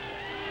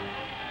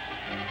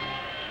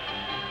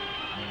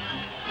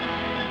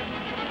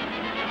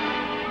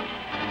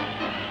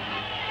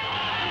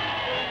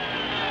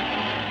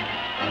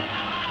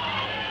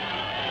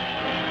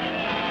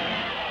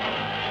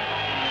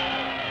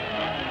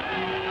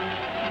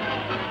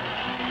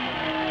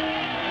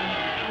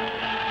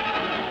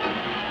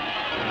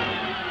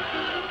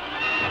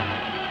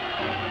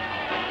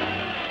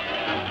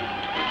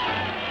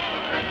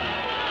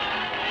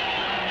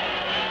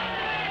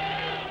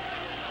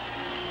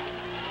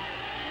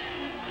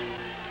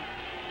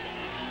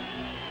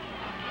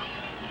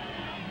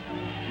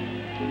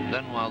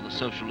 Then, while the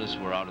socialists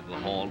were out of the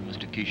hall,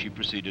 Mr. Kishi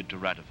proceeded to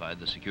ratify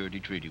the security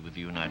treaty with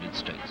the United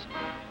States.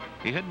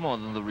 He had more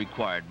than the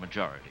required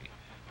majority.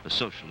 The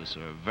socialists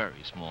are a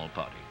very small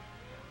party.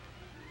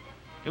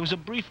 It was a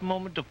brief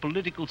moment of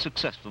political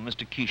success for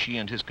Mr. Kishi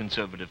and his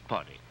conservative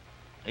party,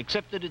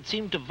 except that it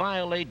seemed to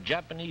violate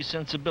Japanese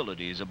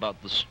sensibilities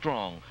about the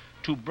strong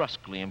too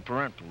brusquely and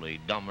parentally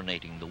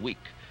dominating the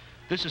weak.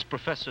 This is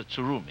Professor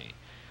Tsurumi,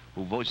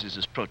 who voices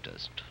his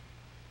protest.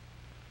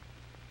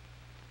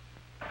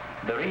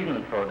 The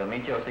reason for the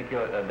mutual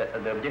security,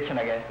 the objection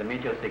against the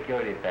Mutual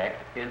Security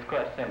Pact is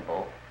quite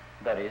simple.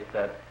 That is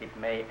that it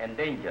may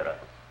endanger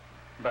us.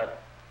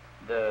 But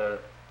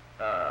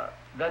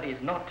that is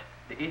not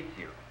the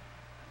issue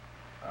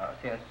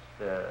since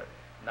the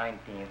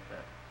 19th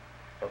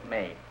of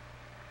May.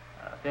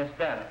 Since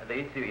then, the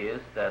issue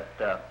is that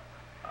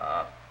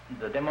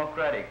the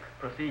democratic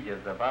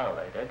procedures are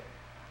violated,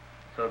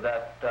 so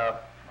that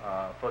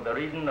for the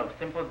reason of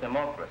simple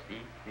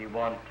democracy, we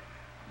want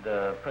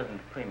the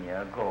present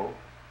premier go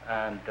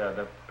and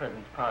the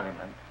present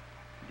parliament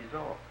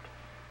dissolved.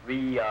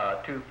 We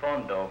are too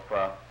fond of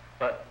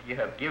what you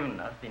have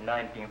given us in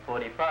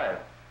 1945.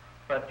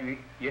 What you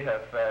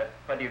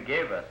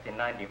gave us in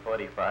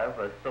 1945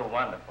 was so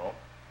wonderful.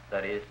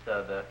 That is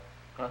the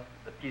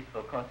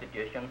peaceful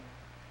constitution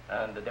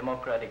and the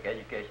democratic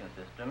education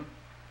system,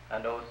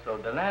 and also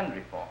the land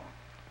reform.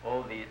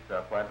 All these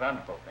are quite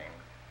wonderful things,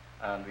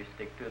 and we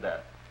stick to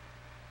that.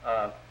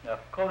 A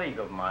colleague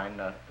of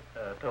mine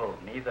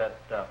told me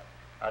that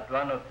at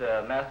one of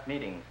the mass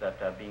meetings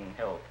that are being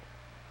held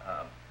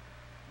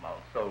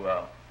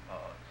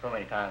so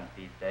many times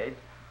these days,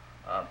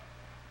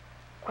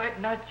 quite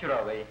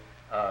naturally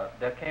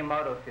there came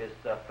out of his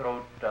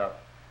throat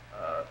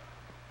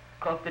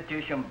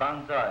Constitution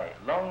Banzai,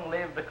 long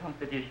live the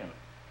Constitution,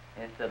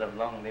 instead of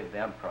long live the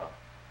Emperor.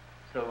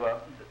 So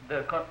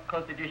the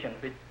Constitution,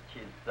 which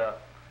is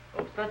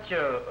of such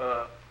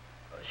a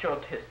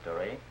short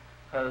history,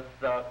 has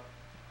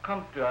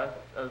come to us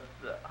as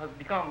has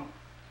become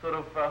sort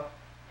of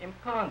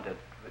implanted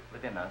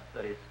within us.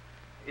 That is,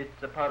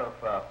 it's a part of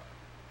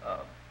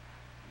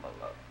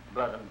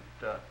blood and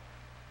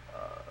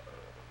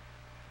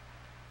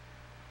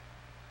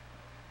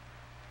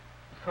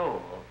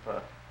soul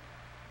of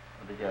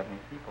the Japanese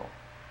people.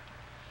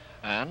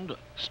 And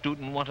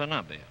student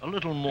Watanabe, a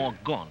little more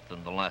gaunt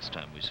than the last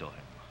time we saw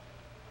him.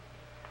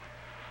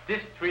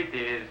 This treaty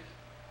is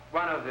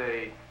one of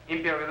the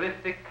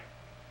imperialistic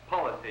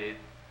policies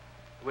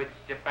which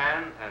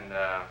Japan and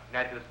the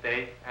United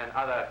States and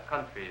other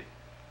countries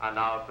are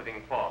now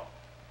putting forth.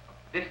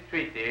 This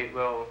treaty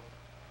will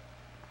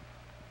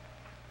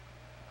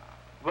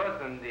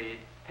worsen the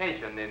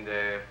tension in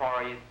the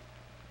Far East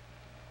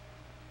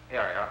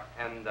area,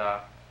 and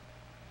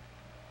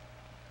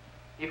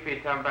if we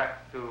turn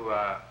back to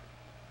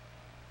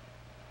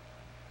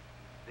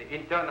the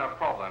internal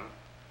problem,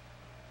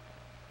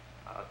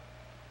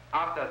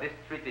 after this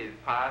treaty is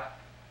passed,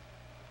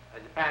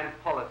 Japan's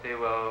policy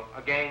will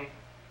again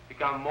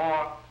become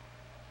more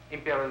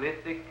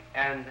imperialistic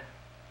and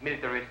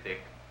militaristic,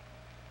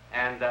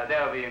 and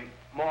there will be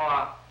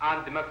more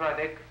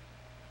undemocratic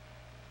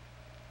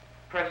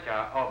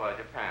pressure over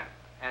Japan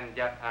and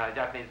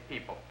Japanese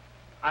people.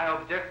 I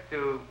object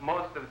to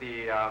most of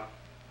the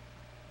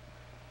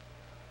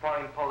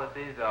foreign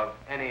policies of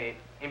any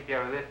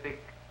imperialistic,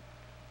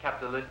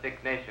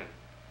 capitalistic nation.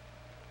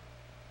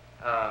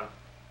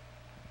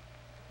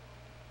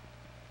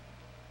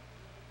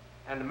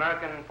 And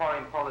American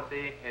foreign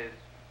policy is,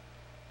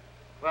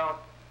 well,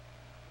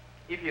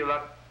 if you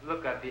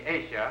look at the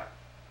Asia,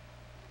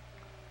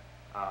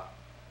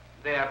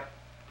 they are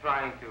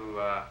trying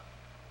to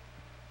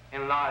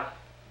enlarge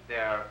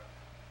their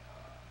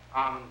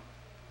armed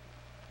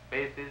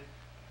bases,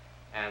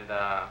 and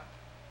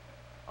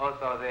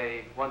also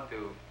they want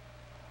to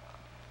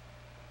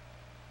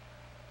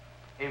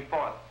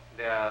enforce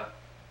their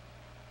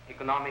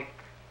economic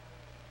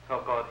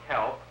so-called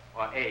help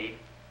or aid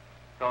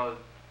towards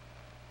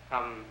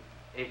some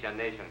Asian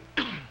nations.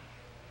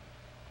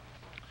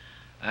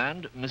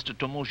 And Mr.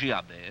 Tomoji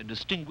Abe, a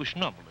distinguished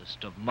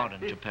novelist of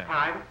modern Japan. At this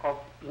time of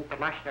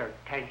international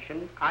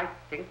tension, I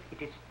think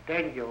it is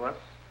dangerous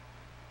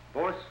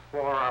both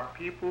for our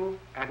people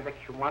and the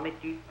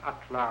humanity at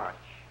large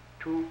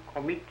to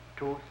commit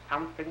to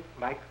something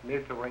like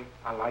military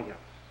alliance.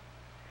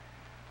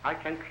 I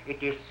think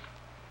it is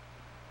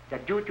the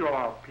duty of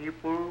our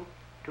people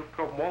to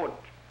promote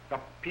the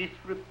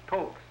peaceful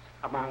talks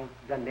among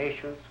the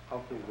nations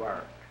of the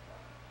world.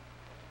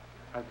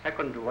 And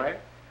secondly,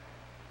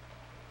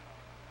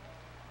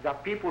 the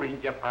people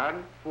in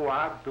Japan who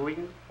are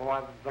doing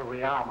for the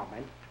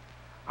rearmament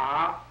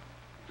are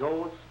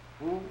those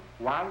who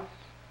once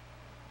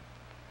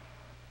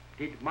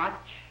did much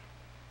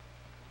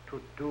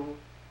to do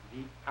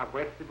the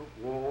aggressive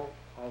war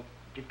of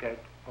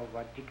over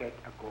a decade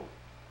ago.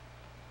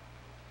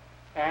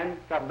 And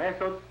the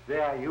methods they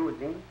are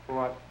using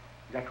for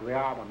that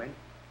rearmament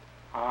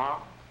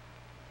are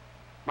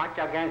much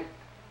against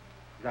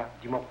the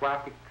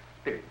democratic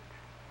spirit.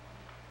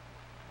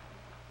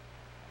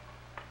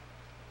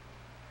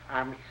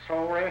 I'm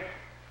sorry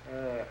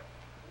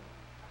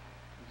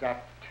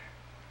that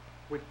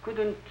we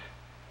couldn't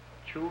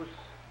choose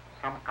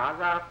some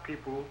other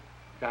people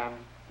than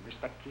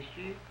Mr.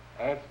 Kishi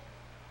as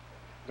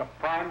the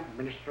Prime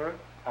Minister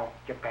of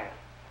Japan.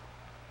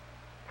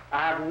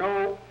 I have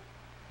no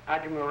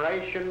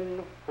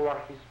admiration for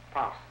his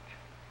past,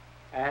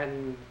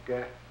 and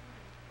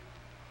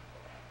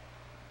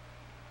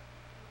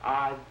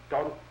I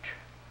don't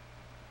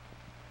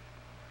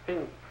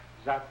think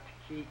that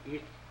he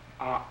is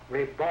a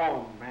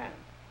reborn man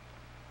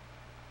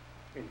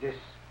in this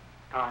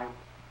time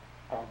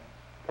of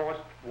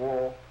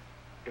post-war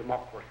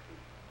democracy.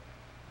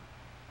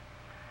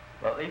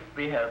 Well, if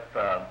we have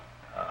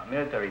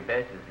military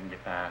bases in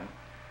Japan,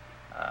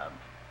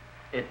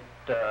 it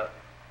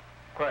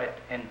quite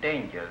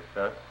endangers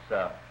us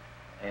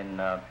in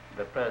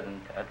the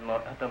present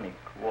atomic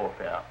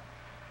warfare.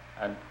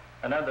 And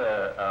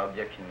another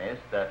objection is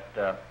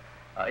that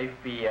if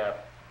we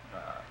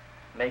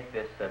make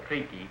this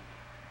treaty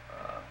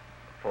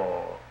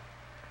for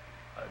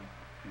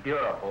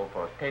durable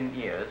for 10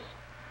 years,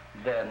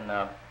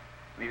 then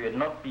we will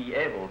not be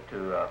able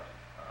to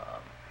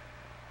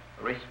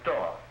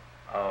restore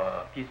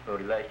our peaceful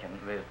relation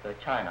with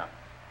China.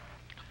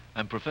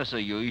 I'm Professor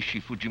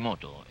Yoichi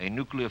Fujimoto, a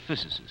nuclear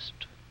physicist.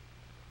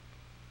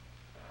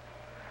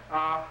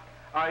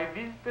 I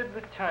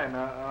visited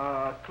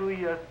China 2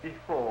 years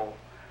before,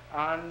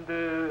 and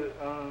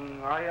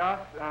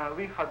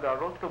we had a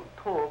lot of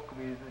talk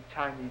with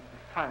Chinese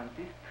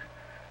scientists.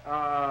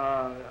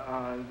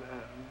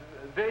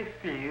 They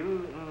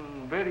feel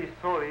very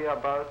sorry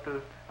about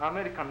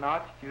American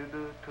attitude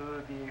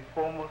to the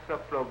Formosa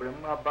problem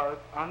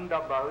and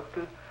about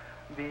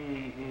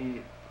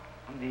the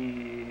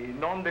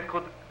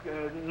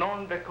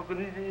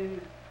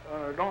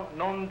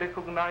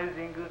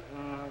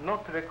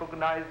not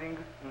recognizing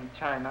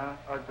China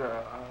as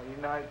a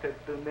United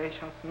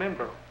Nations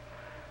member.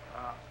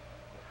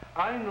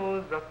 I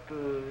know that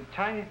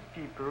Chinese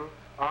people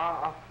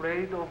are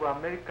afraid of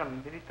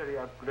American military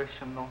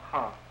aggression on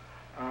her.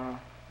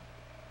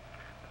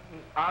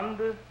 And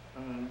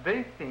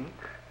they think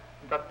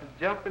that the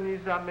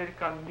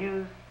Japanese-American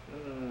new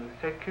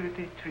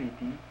security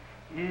treaty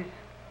is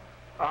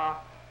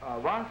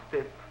one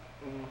step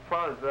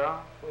further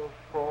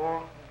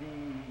for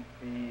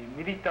the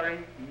military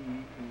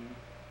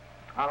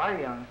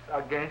alliance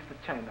against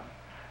China.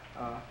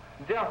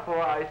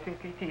 Therefore, I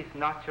think it is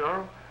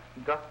natural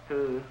that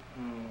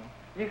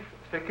if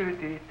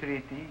security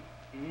treaty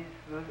is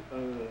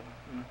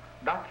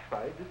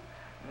ratified,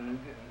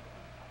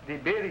 the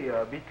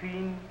barrier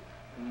between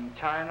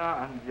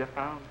China and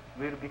Japan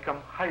will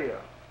become higher.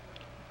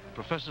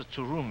 Professor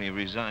Tsurumi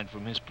resigned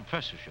from his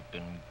professorship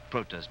in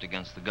protest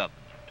against the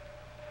government.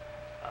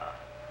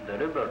 The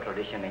liberal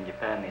tradition in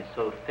Japan is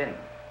so thin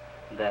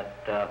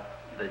that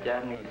the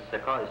Japanese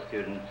college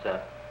students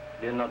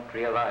do not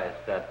realize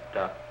that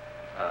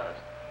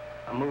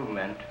a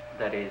movement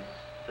that is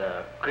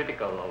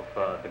critical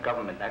of the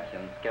government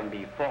actions can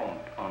be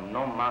formed on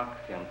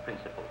non-Marxian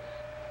principles.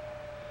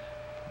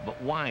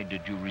 But why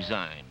did you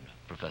resign,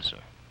 Professor?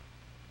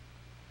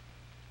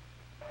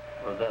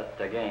 Well, that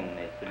again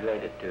is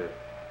related to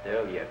the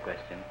earlier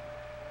question,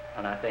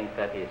 and I think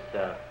that is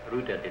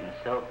rooted in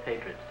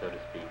self-hatred, so to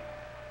speak.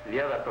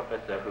 The other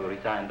professor who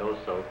resigned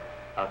also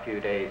a few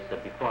days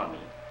before me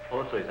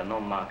also is a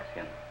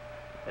non-Marxian.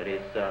 That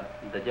is,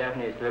 the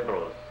Japanese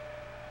liberals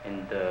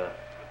in the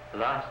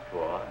last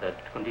war that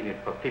continued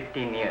for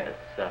 15 years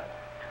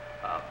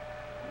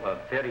were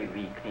very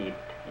weak-kneed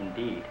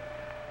indeed,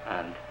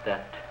 and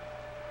that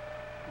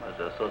was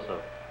a source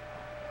of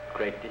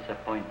great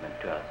disappointment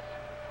to us.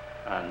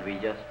 And we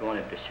just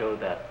wanted to show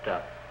that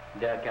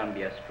there can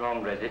be a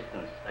strong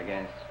resistance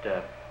against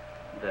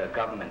the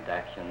government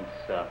actions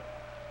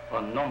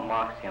on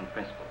non-Marxian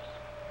principles.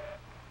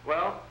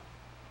 Well,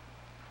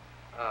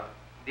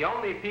 the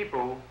only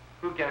people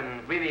who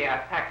can really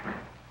attack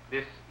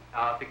this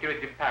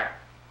security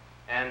pact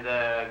and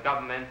the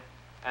government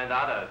and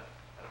others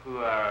who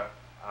are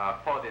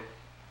for this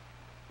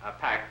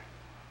pact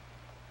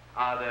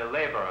are the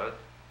laborers.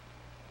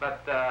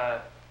 But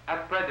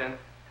at present,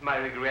 to my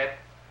regret,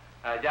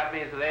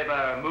 Japanese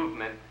labor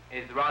movement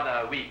is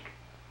rather weak,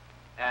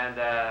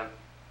 and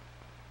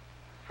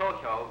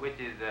social, which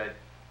is the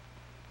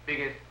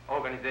biggest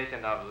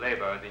organization of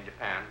labor in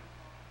Japan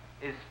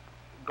is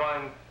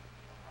going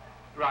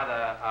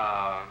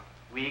rather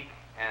weak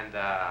and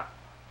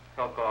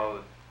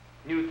so-called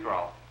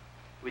neutral,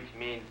 which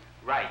means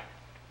right.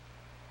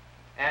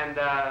 And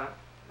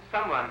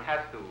someone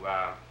has to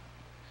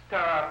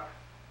stir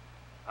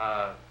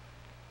up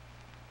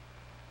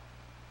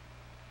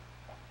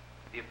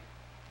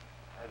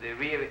the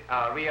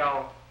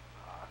real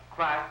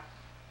class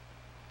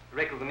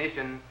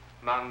recognition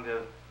among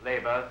the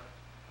laborers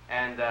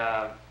and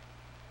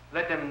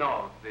let them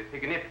know the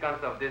significance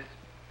of this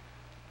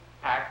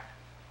pact,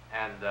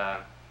 and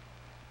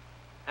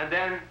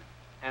then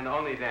and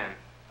only then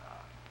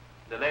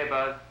the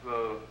laborers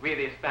will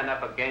really stand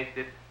up against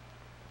it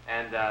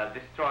and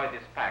destroy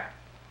this pact.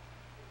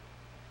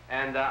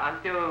 And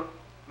until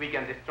we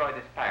can destroy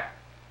this pact,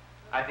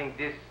 I think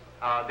this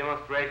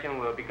demonstration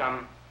will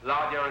become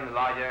larger and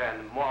larger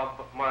and more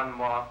and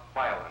more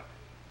violent.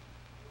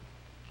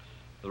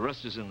 The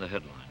rest is in the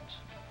headlines.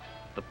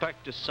 The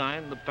pact is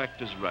signed, the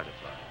pact is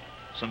ratified.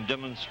 Some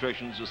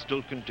demonstrations are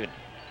still continuing.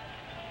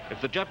 If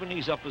the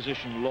Japanese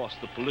opposition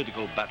lost the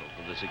political battle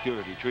for the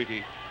security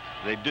treaty,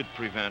 they did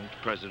prevent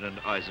President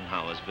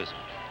Eisenhower's visit.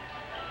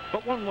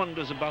 But one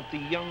wonders about the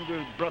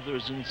younger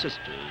brothers and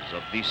sisters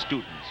of these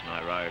students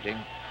now rioting,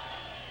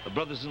 the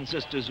brothers and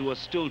sisters who are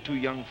still too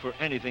young for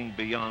anything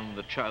beyond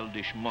the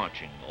childish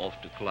marching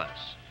off to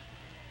class.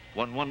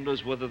 One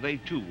wonders whether they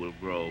too will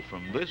grow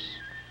from this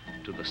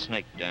to the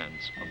snake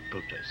dance of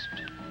protest.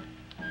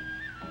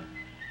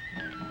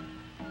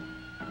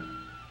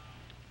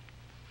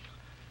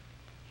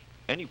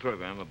 Any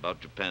program about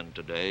Japan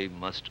today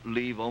must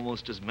leave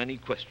almost as many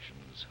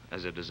questions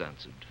as it has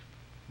answered.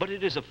 But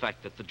it is a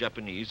fact that the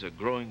Japanese are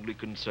growingly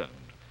concerned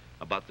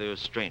about their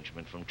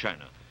estrangement from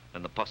China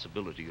and the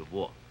possibility of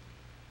war.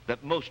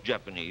 That most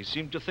Japanese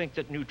seem to think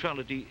that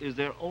neutrality is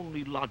their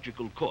only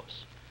logical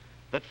course.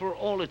 That for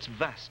all its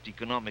vast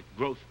economic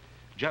growth,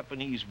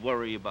 Japanese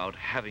worry about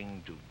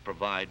having to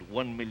provide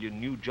 1 million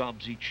new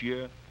jobs each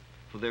year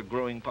for their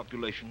growing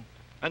population.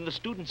 And the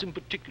students in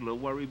particular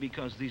worry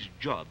because these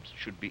jobs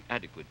should be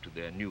adequate to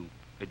their new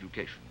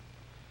education.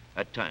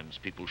 At times,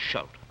 people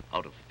shout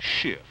out of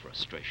sheer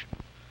frustration.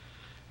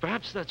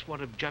 Perhaps that's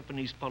what a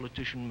Japanese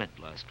politician meant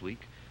last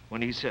week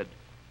when he said,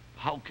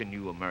 "How can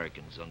you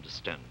Americans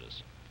understand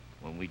us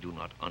when we do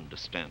not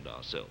understand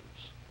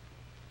ourselves?"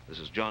 This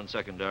is John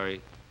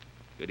Secondary.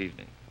 Good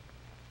evening.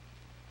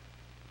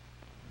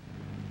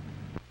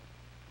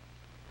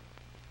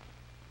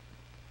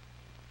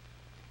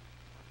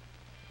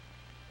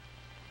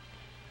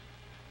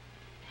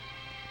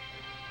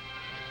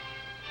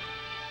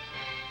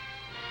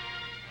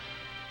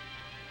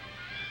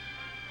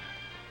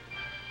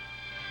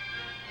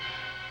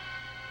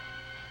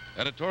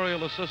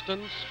 Editorial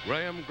assistance,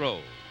 Graham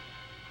Grove.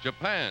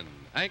 Japan,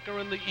 Anchor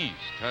in the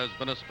East, has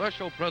been a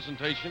special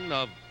presentation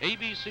of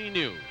ABC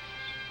News.